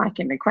apart from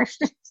making the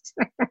questions.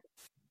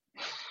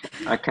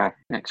 Okay,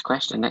 next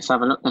question. Let's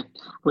have a look then.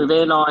 We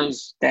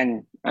realised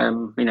then,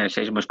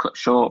 season was cut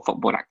short.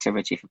 Football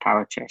activity for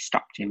power chair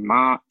stopped in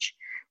March.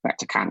 We had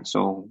to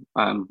cancel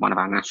one of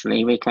our National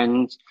League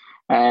weekends.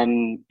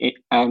 So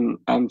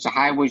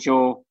how was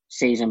your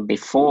season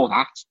before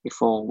that,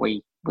 before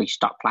we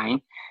stopped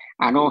playing?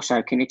 And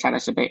also, can you tell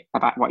us a bit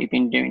about what you've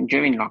been doing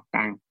during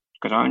lockdown?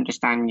 Because I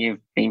understand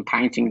you've been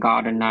painting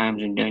garden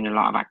gnomes and doing a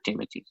lot of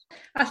activities.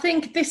 I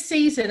think this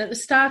season, at the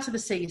start of the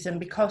season,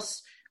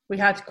 because we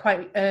had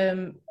quite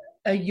a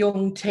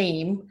young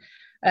team.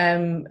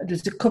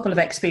 There's a couple of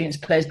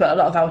experienced players, but a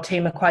lot of our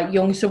team are quite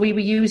young. So we were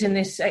using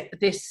this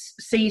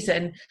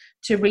season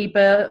to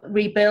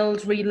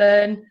rebuild,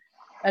 relearn,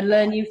 and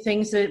learn new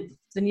things. The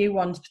new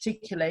ones,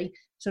 particularly,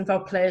 some of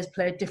our players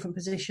played different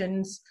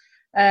positions,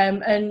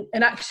 and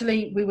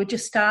actually we were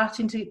just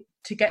starting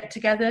to get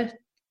together.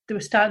 They were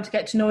starting to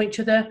get to know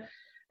each other.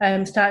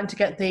 Starting to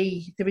get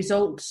the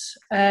results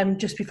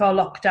just before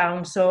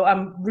lockdown. So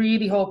I'm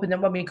really hoping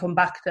that when we come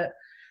back that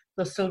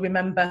they'll still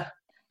remember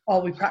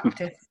all we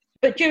practiced.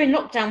 But during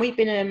lockdown, we've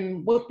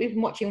been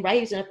watching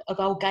raves of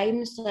old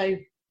games. So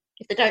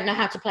if they don't know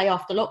how to play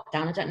after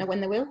lockdown, I don't know when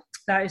they will.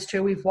 That is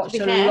true. We've watched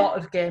a lot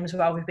of games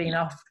while we've been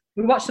off.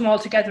 We watched them all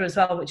together as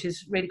well, which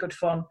is really good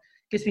fun.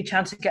 Gives me a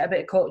chance to get a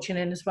bit of coaching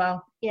in as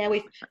well. Yeah,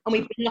 we've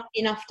been lucky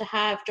enough to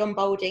have John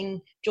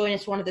Boulding join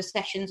us for one of the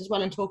sessions as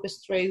well and talk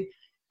us through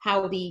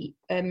how the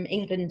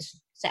England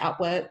setup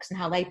works and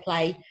how they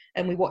play.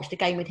 And we watched a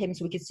game with him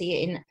so we could see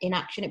it in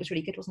action. It was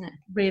really good, wasn't it?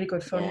 Really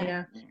good fun,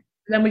 yeah. And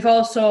then we've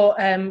also,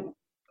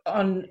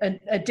 on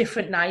a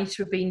different night,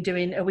 we've been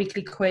doing a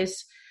weekly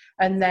quiz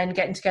and then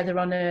getting together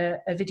on a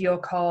video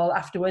call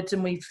afterwards.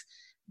 And we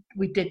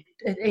did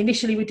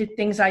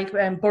things like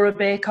Borough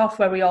Bake Off,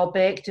 where we all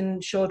baked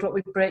and showed what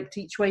we baked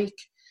each week.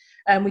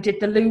 And we did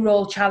the loo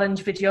roll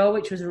challenge video,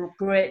 which was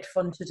great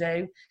fun to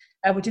do.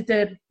 And we did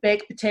the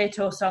baked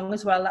potato song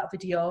as well, that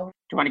video. Do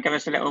you want to give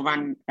us a little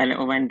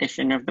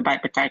rendition of the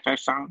baked potato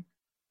song?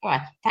 All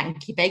right,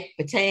 thank you, baked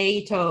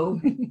potato.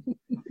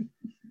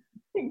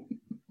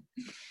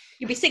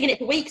 You'll be singing it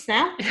for weeks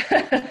now.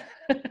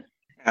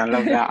 I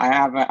love that.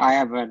 I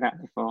have heard that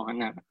before,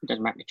 and it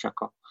does make me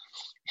chuckle.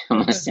 I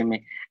must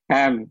admit.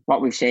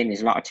 What we've seen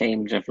is a lot of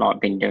teams have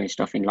been doing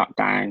stuff in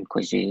lockdown,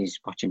 quizzes,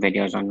 watching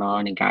videos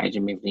online,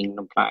 engaging with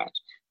England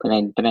players. But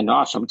then there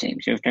are some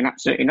teams who have done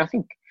absolutely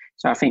nothing.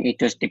 So I think it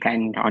does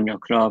depend on your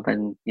club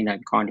and the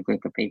kind of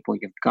group of people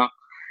you've got.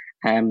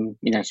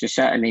 So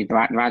certainly there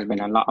has been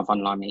a lot of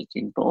online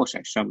meetings, but also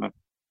some have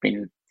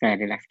been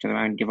fairly left to their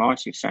own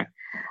devices. So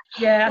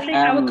yeah, I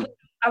think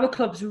our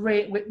clubs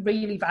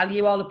really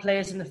value, all the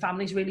players and the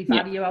families really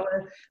value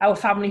our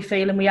family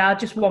feel, and we are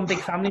just one big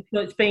family.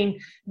 So it's been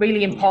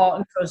really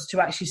important for us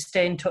to actually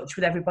stay in touch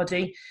with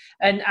everybody.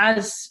 And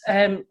as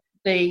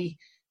the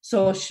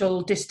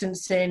social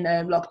distancing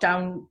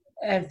lockdown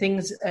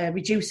things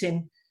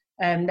reducing,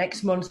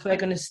 next month we're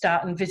going to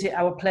start and visit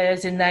our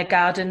players in their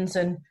gardens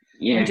and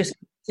just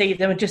see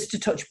them and just to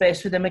touch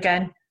base with them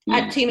again.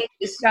 At 2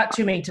 meters. At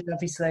 2 meters,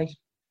 obviously.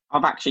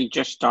 I've actually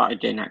just started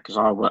doing that because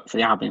I work for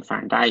the Albion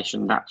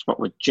Foundation. That's what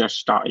we've just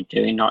started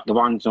doing. Like the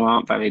ones who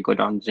aren't very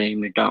good on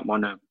Zoom, who don't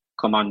want to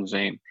come on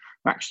Zoom,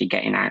 we're actually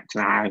getting out to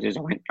the houses.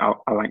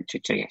 I went to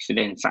two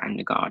yesterday and sat in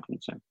the garden.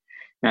 So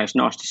it's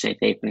nice to see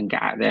people and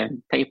get out there.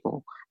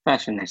 People,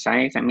 first thing they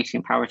say is they're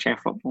missing power chair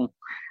football.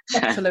 So,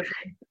 absolutely.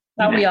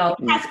 That we are.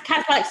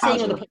 Kaz likes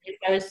seeing all the players,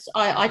 whereas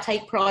I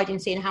take pride in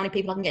seeing how many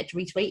people I can get to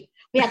retweet.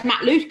 We had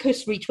Matt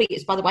Lucas retweet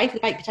us, by the way, for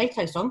the baked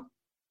potato song.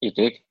 You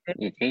did. I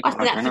think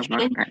that's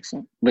Well,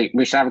 excellent. We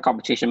should have a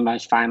competition,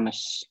 most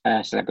famous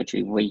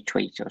celebrity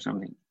retweet or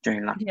something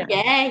during that.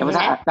 Yeah.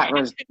 That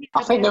was.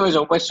 I think there was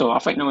a whistle.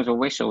 It's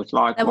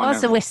like There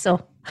was a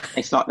whistle.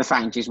 It's like the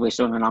faintest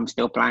whistle, and I'm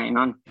still playing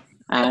on.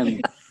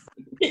 I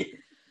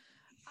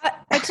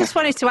just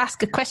wanted to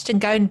ask a question,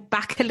 going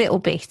back a little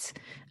bit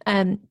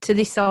to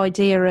this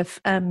idea of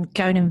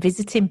going and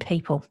visiting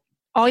people.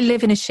 I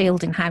live in a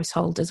shielding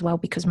household as well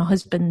because my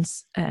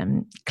husband's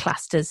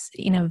classed as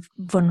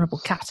vulnerable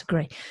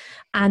category,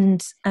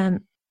 and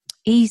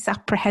he's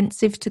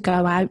apprehensive to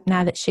go out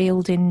now that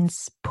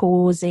shielding's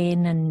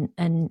pausing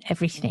and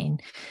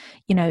everything.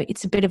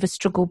 It's a bit of a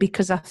struggle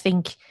because I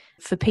think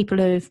for people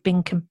who have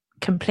been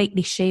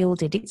completely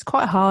shielded, it's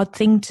quite a hard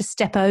thing to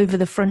step over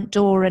the front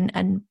door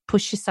and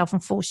push yourself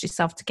and force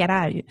yourself to get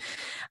out.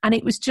 And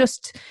it was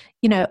just,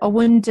 I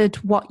wondered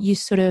what you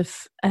sort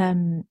of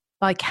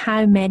like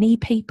how many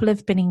people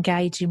have been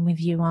engaging with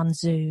you on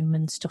Zoom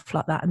and stuff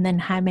like that, and then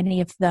how many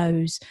of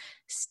those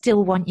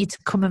still want you to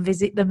come and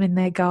visit them in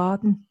their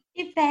garden?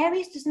 It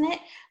varies, doesn't it?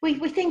 We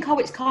think,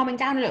 it's calming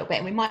down a little bit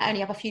and we might only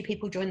have a few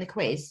people join the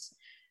quiz,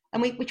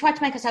 and we try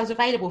to make ourselves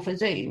available for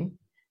Zoom,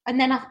 and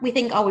then we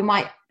think,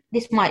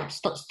 this might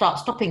start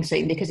stopping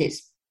soon because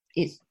there's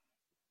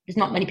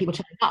not many people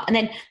turning up, and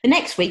then the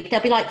next week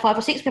there'll be like 5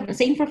 or 6 we haven't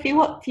seen for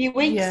a few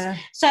weeks. Yeah.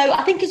 So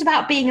I think it's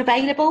about being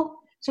available.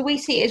 So we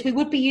see it as we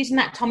would be using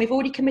that time. We've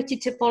already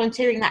committed to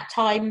volunteering that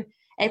time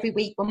every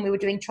week when we were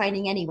doing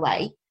training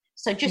anyway.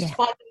 So just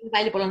by being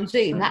available on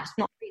Zoom, that's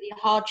not really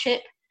a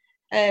hardship.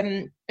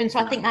 And so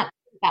I think that's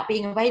about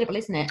being available,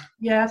 isn't it?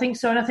 Yeah, I think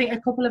so. And I think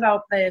a couple of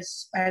our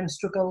players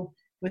struggle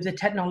with the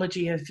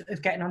technology of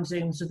getting on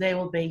Zoom. So they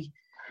will be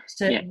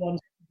certain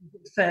ones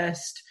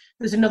first.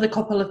 There's another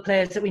couple of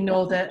players that we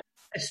know that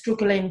are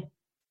struggling,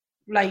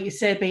 like you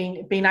say,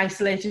 being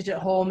isolated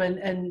at home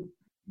and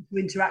to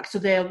interact, so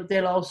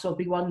they'll also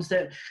be ones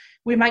that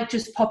we might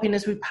just pop in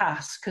as we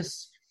pass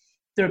because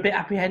they're a bit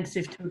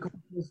apprehensive to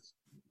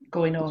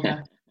going over.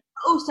 Yeah.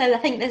 Also, I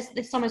think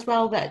there's some as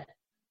well that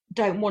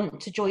don't want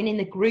to join in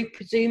the group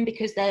Zoom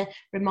because they're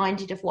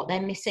reminded of what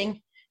they're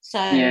missing. So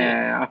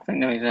I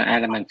think there is an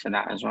element to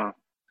that as well.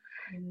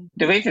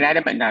 There is an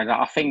element though that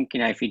I think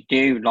if you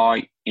do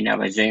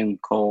a Zoom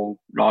call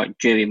like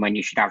during when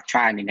you should have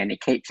training, then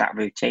it keeps that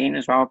routine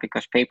as well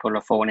because people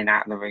are falling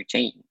out of the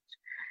routine.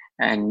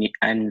 And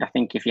I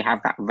think if you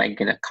have that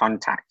regular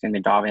contact in the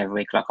diary every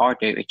week, like I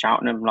do with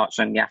Cheltenham, like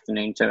Sunday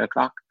afternoon,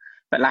 2:00.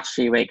 But last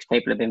few weeks,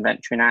 people have been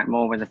venturing out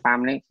more with the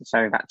family,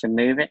 so we've had to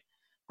move it.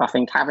 But I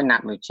think having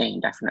that routine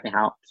definitely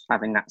helps,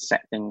 having that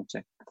set thing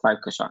to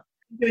focus on.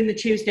 Doing the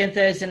Tuesday and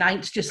Thursday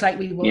nights, just like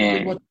we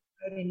would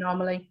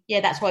normally.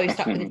 Yeah, that's why we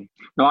stuck with it.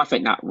 No, I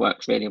think that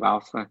works really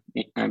well for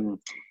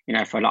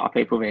for a lot of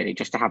people, really,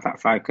 just to have that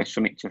focus,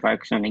 something to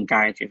focus on and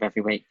engage with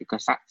every week,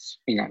 because that's,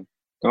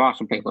 there are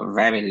some people with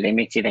very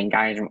limited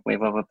engagement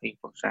with other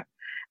people. So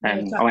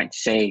I went to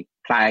see a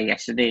player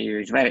yesterday who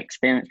was a very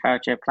experienced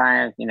wheelchair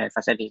player. If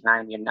I said his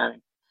name, you'd know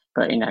him.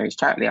 But, he's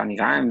totally on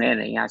his own,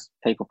 really. He has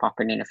people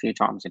popping in a few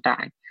times a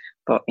day.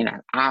 But,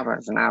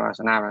 hours and hours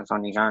and hours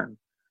on his own.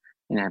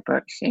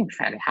 But he seemed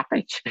fairly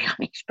happy, to be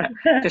honest. But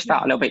just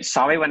felt a little bit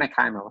sorry when I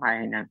came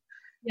away,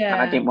 Yeah.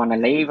 And I didn't want to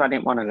leave. Do you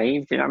know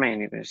what I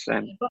mean? It was...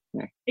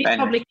 he's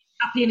probably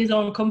happy in his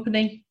own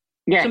company.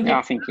 Yeah,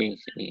 I think he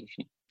is.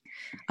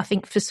 I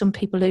think for some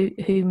people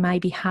who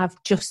maybe have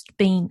just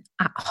been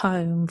at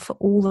home for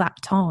all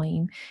that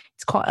time,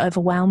 it's quite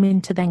overwhelming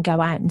to then go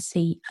out and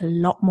see a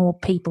lot more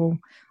people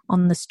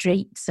on the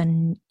streets,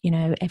 and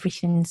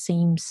everything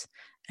seems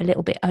a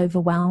little bit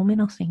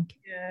overwhelming, I think.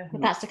 Yeah.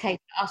 But that's the case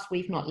for us.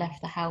 We've not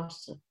left the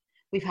house.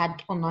 We've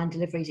had online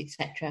deliveries,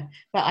 etc.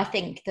 But I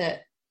think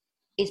that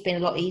it's been a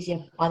lot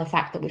easier by the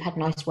fact that we've had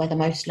nice weather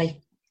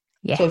mostly.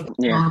 Yeah. So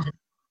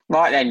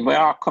Right then, we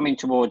are coming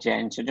towards the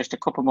end, so just a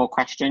couple more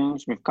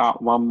questions. We've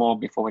got one more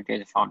before we do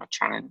the final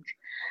challenge.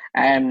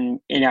 And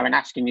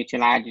asking you two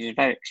ladies is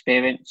very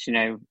experienced,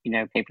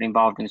 people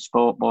involved in the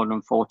sport more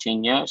than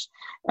 14 years.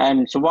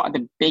 So what are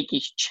the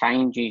biggest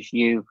changes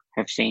you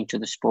have seen to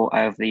the sport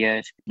over the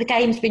years? The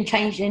game's been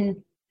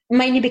changing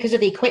mainly because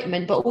of the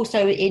equipment, but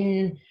also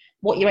in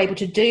what you're able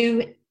to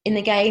do in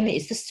the game.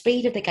 It's the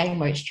speed of the game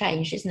where it's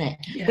changed, isn't it?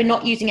 Yeah. We're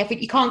not using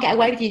you can't get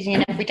away with using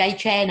an everyday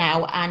chair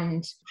now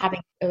and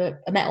having a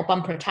metal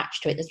bumper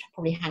attached to it that's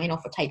probably hanging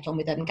off or taped on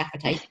with gaffer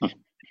tape. You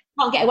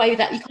can't get away with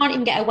that. You can't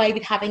even get away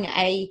with having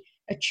a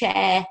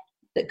chair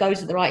that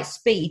goes at the right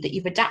speed that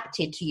you've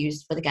adapted to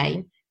use for the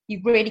game.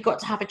 You've really got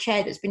to have a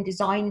chair that's been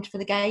designed for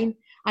the game,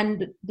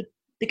 and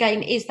the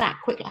game is that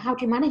quick. How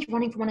do you manage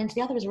running from one end to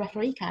the other as a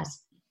referee, Kaz?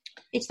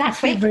 It's that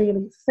quick.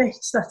 Really fit.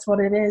 That's what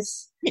it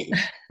is.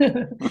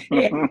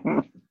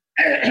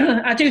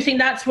 I do think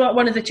that's what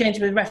one of the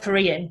changes with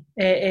refereeing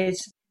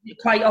is.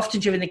 Quite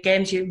often during the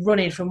games, you're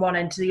running from one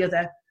end to the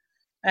other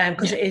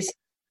because it is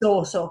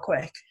so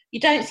quick. You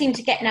don't seem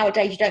to get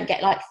nowadays. You don't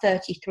get like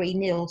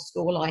 33-0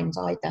 score lines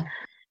either.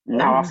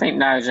 No, I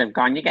think those have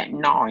gone. You get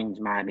nines,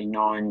 maybe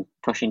 9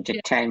 pushing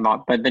to 10,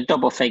 but the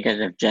double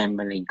figures have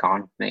generally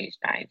gone these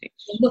days.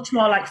 It's much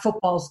more like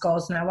football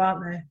scores now,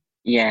 aren't they?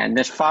 Yeah, and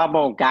there's far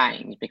more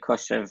games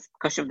because of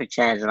the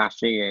chairs the last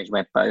few years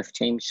where both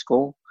teams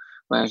score.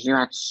 Whereas you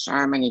had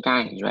so many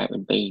games where it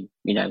would be,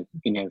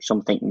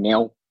 something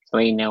 0,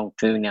 3-0,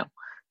 2-0.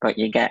 But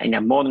you get,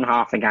 more than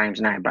half the games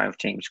now both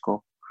teams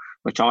score,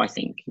 which I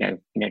think,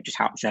 just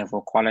helps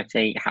overall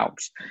quality. It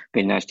helps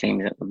bring those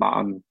teams at the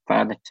bottom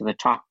further to the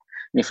top.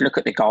 And if you look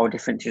at the goal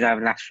differences over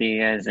the last few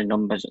years, the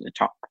numbers at the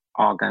top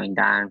are going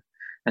down,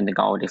 and the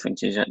goal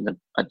differences at the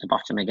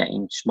bottom are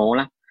getting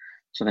smaller.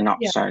 So they're not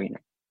so,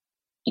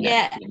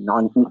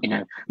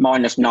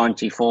 minus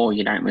 94,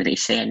 you don't really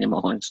see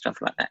anymore and stuff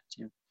like that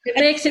too. It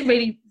makes it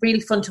really, really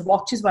fun to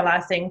watch as well,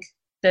 I think,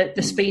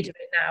 the speed of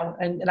it now.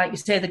 And like you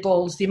say, the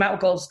goals, the amount of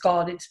goals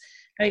scored,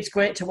 it's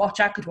great to watch.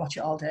 I could watch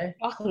it all day.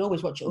 I could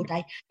always watch it all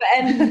day. But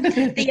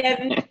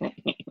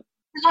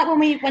like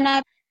when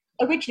I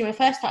originally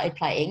first started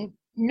playing,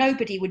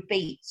 nobody would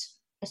beat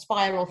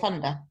Aspire or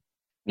Thunder.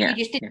 Yeah. You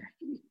just didn't,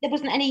 there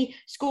wasn't any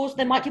scores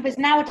there might be. Whereas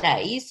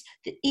nowadays,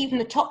 even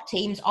the top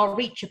teams are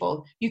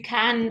reachable. You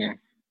can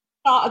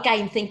start a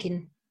game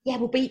thinking, yeah,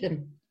 we'll beat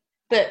them.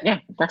 But yeah,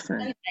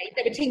 definitely.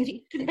 There were teams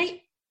you couldn't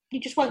beat. You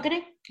just weren't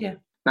going to. Yeah.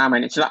 No, I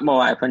mean, it's a lot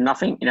more open. I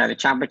think, the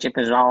championship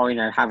as well,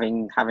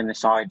 having the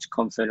sides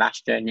come through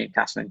last year,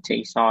 Newcastle and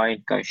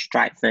Teesside go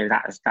straight through,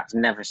 that's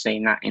never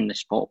seen that in the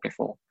sport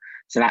before.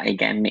 So that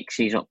again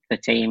mixes up the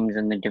teams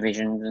and the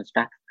divisions and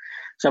stuff.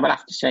 So we'll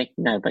have to see,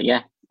 but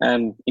yeah,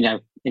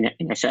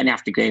 certainly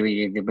have to agree with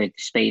you with the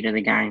speed of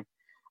the game.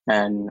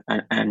 And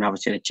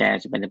obviously the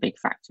chairs have been a big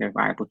factor.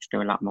 We're able to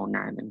do a lot more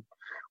now than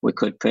we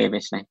could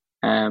previously.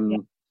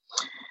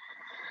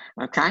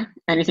 Okay,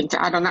 anything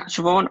to add on that,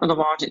 Siobhan?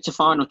 Otherwise, it's a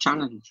final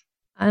challenge.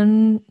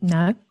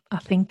 No, I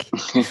think.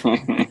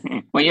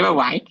 Were you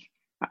awake?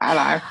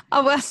 Hello.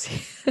 I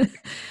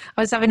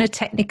was having a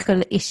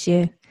technical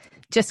issue,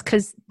 just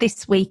because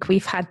this week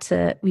we've had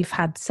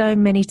so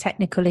many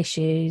technical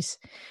issues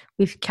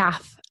with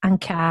Kath and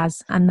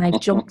Kaz, and they've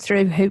jumped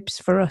through hoops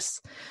for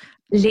us,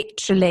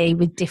 literally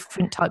with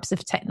different types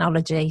of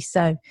technology.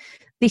 So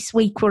this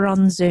week we're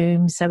on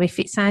Zoom, so if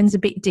it sounds a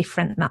bit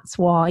different, that's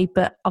why.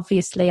 But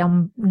obviously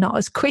I'm not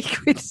as quick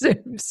with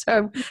Zoom,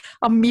 so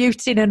I'm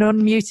muting and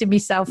unmuting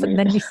myself and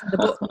then missing the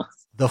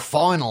buttons. The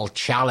final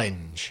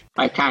challenge.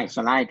 Okay,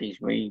 so ladies,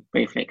 we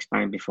briefly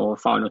explained before,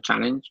 final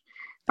challenge.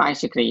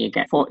 Basically, you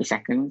get 40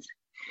 seconds,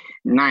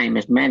 name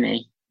as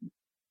many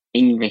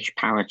English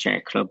power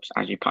chair clubs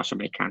as you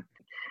possibly can.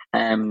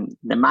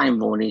 The main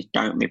rule is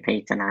don't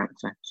repeat an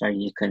answer. So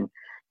you can,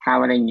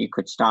 Carolyn, you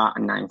could start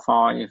and name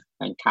 5,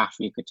 and Kath,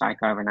 you could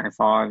take over and name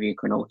 5. You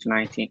can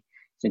alternate it.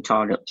 It's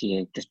entirely up to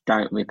you. Just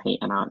don't repeat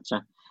an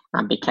answer.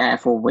 And be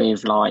careful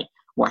with like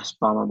West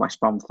Brom and West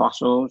Brom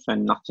Fossils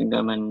and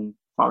Nottingham and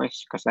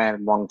Forest, because they're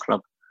one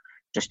club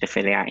just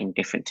affiliating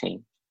different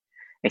teams.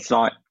 It's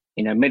like,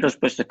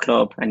 Middlesbrough's the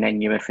club, and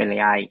then you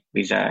affiliate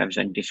Reserves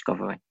and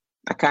Discovery.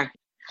 Okay?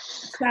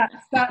 Start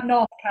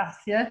North, Kath,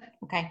 yeah?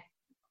 Okay.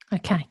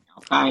 Okay,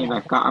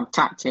 they've got a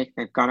tactic,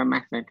 they've got a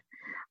method.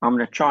 I'm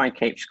going to try and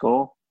keep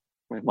score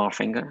with my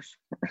fingers.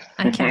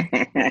 Okay.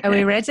 Are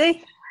we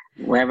ready?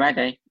 We're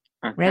ready.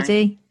 Okay.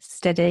 Ready,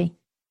 steady,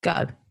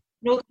 go.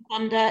 Northern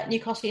Thunder,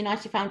 Newcastle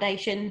United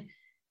Foundation,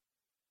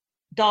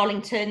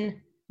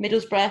 Darlington,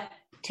 Middlesbrough,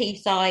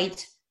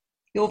 Teesside,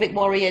 Jorvik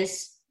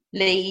Warriors,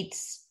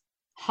 Leeds,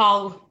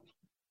 Hull,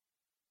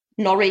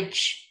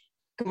 Norwich,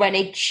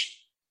 Greenwich,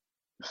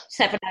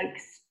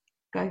 Sevenoaks.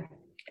 Go.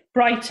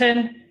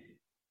 Brighton,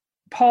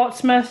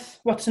 Portsmouth.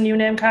 What's the new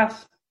name,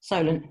 Kath?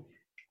 Solent.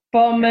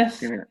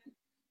 Bournemouth.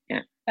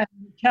 Yeah.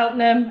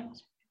 Cheltenham,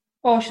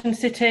 Ocean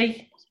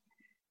City.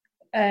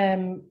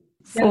 4,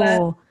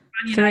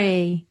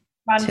 3,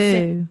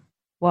 2,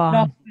 1.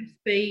 North West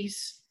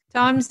Bees.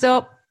 Time's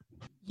up.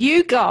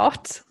 You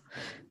got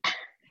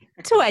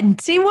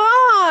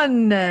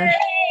 21.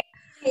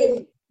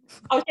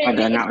 Well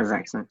done, that was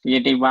excellent. You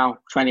did well,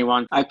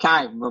 21.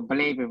 Okay, we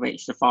believe we've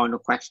reached the final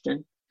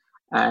question.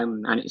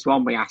 And it's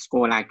one we ask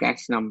all our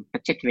guests, and I'm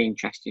particularly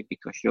interested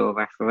because you're a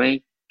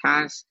referee,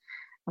 Kaz,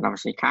 and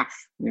obviously Kath,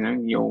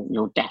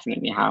 you'll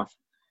definitely have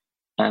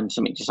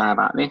something to say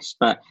about this.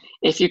 But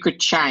if you could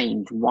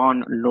change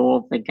one law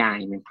of the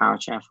game in power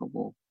chair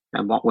football,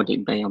 then what would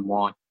it be and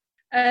why?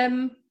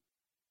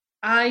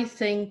 I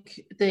think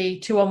the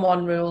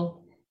 2-on-1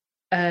 rule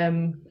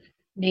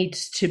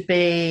needs to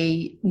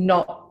be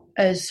not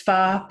as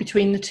far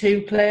between the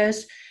two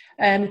players,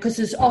 because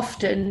there's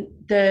often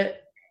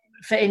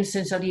for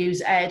instance, I'll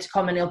use Ed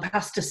Common, he'll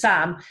pass to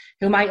Sam,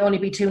 who might only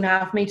be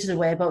 2.5 metres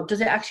away, but does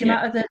it actually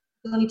matter that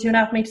he's only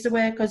 2.5 metres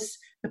away because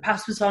the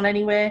pass was on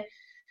anyway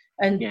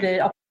and the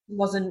opposition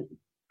wasn't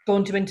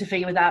going to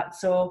interfere with that?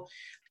 So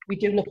we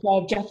do look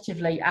more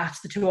objectively at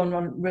the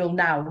 2-on-1 rule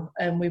now,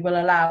 and we will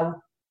allow,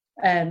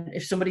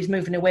 if somebody's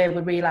moving away,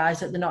 we'll realise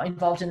that they're not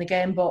involved in the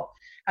game. But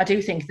I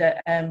do think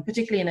that,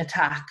 particularly in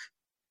attack,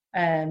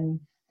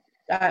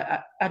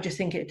 I just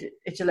think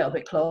it's a little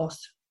bit close.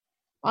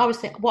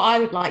 What I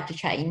would like to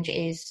change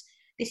is,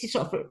 this is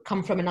sort of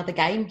come from another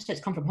game, so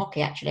it's come from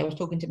hockey actually. I was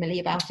talking to Millie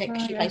about it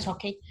because she plays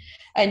hockey,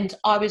 and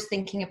I was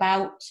thinking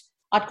about,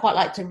 I'd quite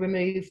like to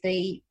remove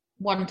the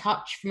one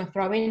touch from a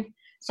throw-in.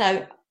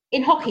 So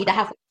in hockey, they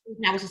have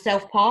now as a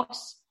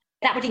self-pass.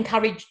 That would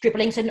encourage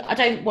dribbling. So I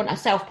don't want a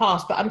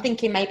self-pass, but I'm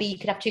thinking maybe you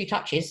could have 2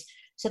 touches.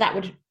 So that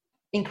would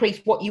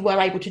increase what you were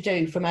able to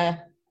do from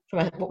a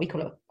what we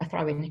call a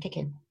throw-in, a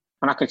kick-in.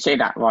 And I could see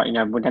that, right,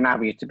 would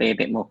enable you to be a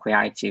bit more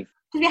creative.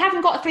 Because we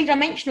haven't got a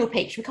 3-dimensional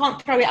pitch, we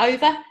can't throw it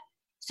over.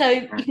 So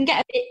you can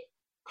get a bit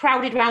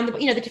crowded around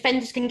the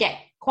defenders can get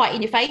quite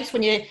in your face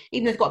when even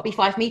though they've got to be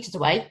 5 metres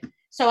away.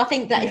 So I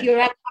think that if you're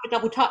able to have a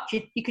double touch,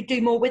 you could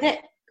do more with it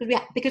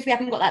because we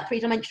haven't got that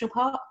 3-dimensional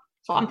part.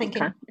 So I'm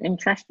thinking. Okay.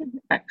 Interesting.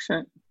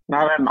 Excellent.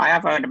 Now, I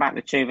have heard about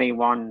the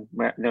 2v1,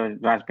 where there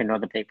has been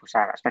other people say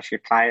that, especially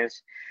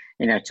players,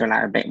 to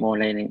allow a bit more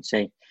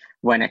leniency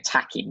when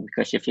attacking,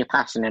 because if you're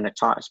passing in a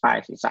tighter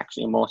space, it's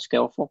actually more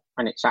skillful,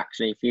 and it's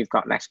actually, if you've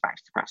got less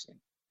space to pass in,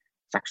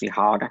 it's actually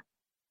harder.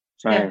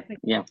 So,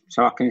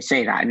 so I can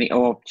see that.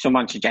 Or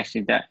someone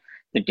suggested that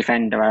the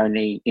defender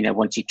only,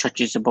 once he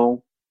touches the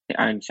ball,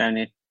 it's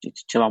only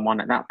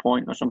 2-on-1 at that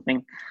point or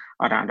something.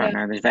 I don't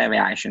know. There's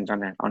variations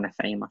on the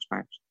theme, I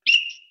suppose.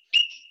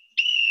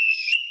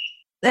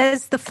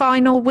 There's the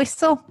final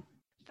whistle.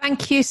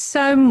 Thank you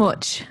so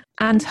much.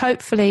 And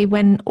hopefully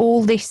when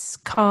all this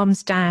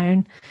calms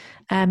down,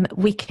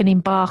 we can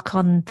embark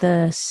on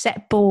the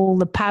Set Ball,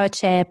 the Power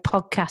Chair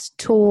podcast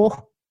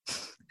tour.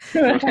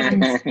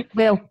 And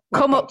we'll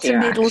come up to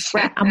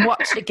Middlesbrough and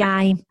watch the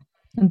game.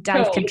 And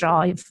Dave can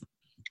drive.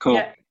 Cool.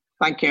 Yeah.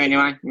 Thank you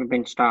anyway. We've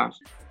been stars.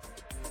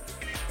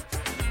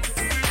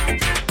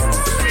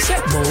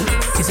 Set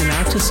Ball is an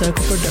Outer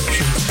Circle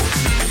production.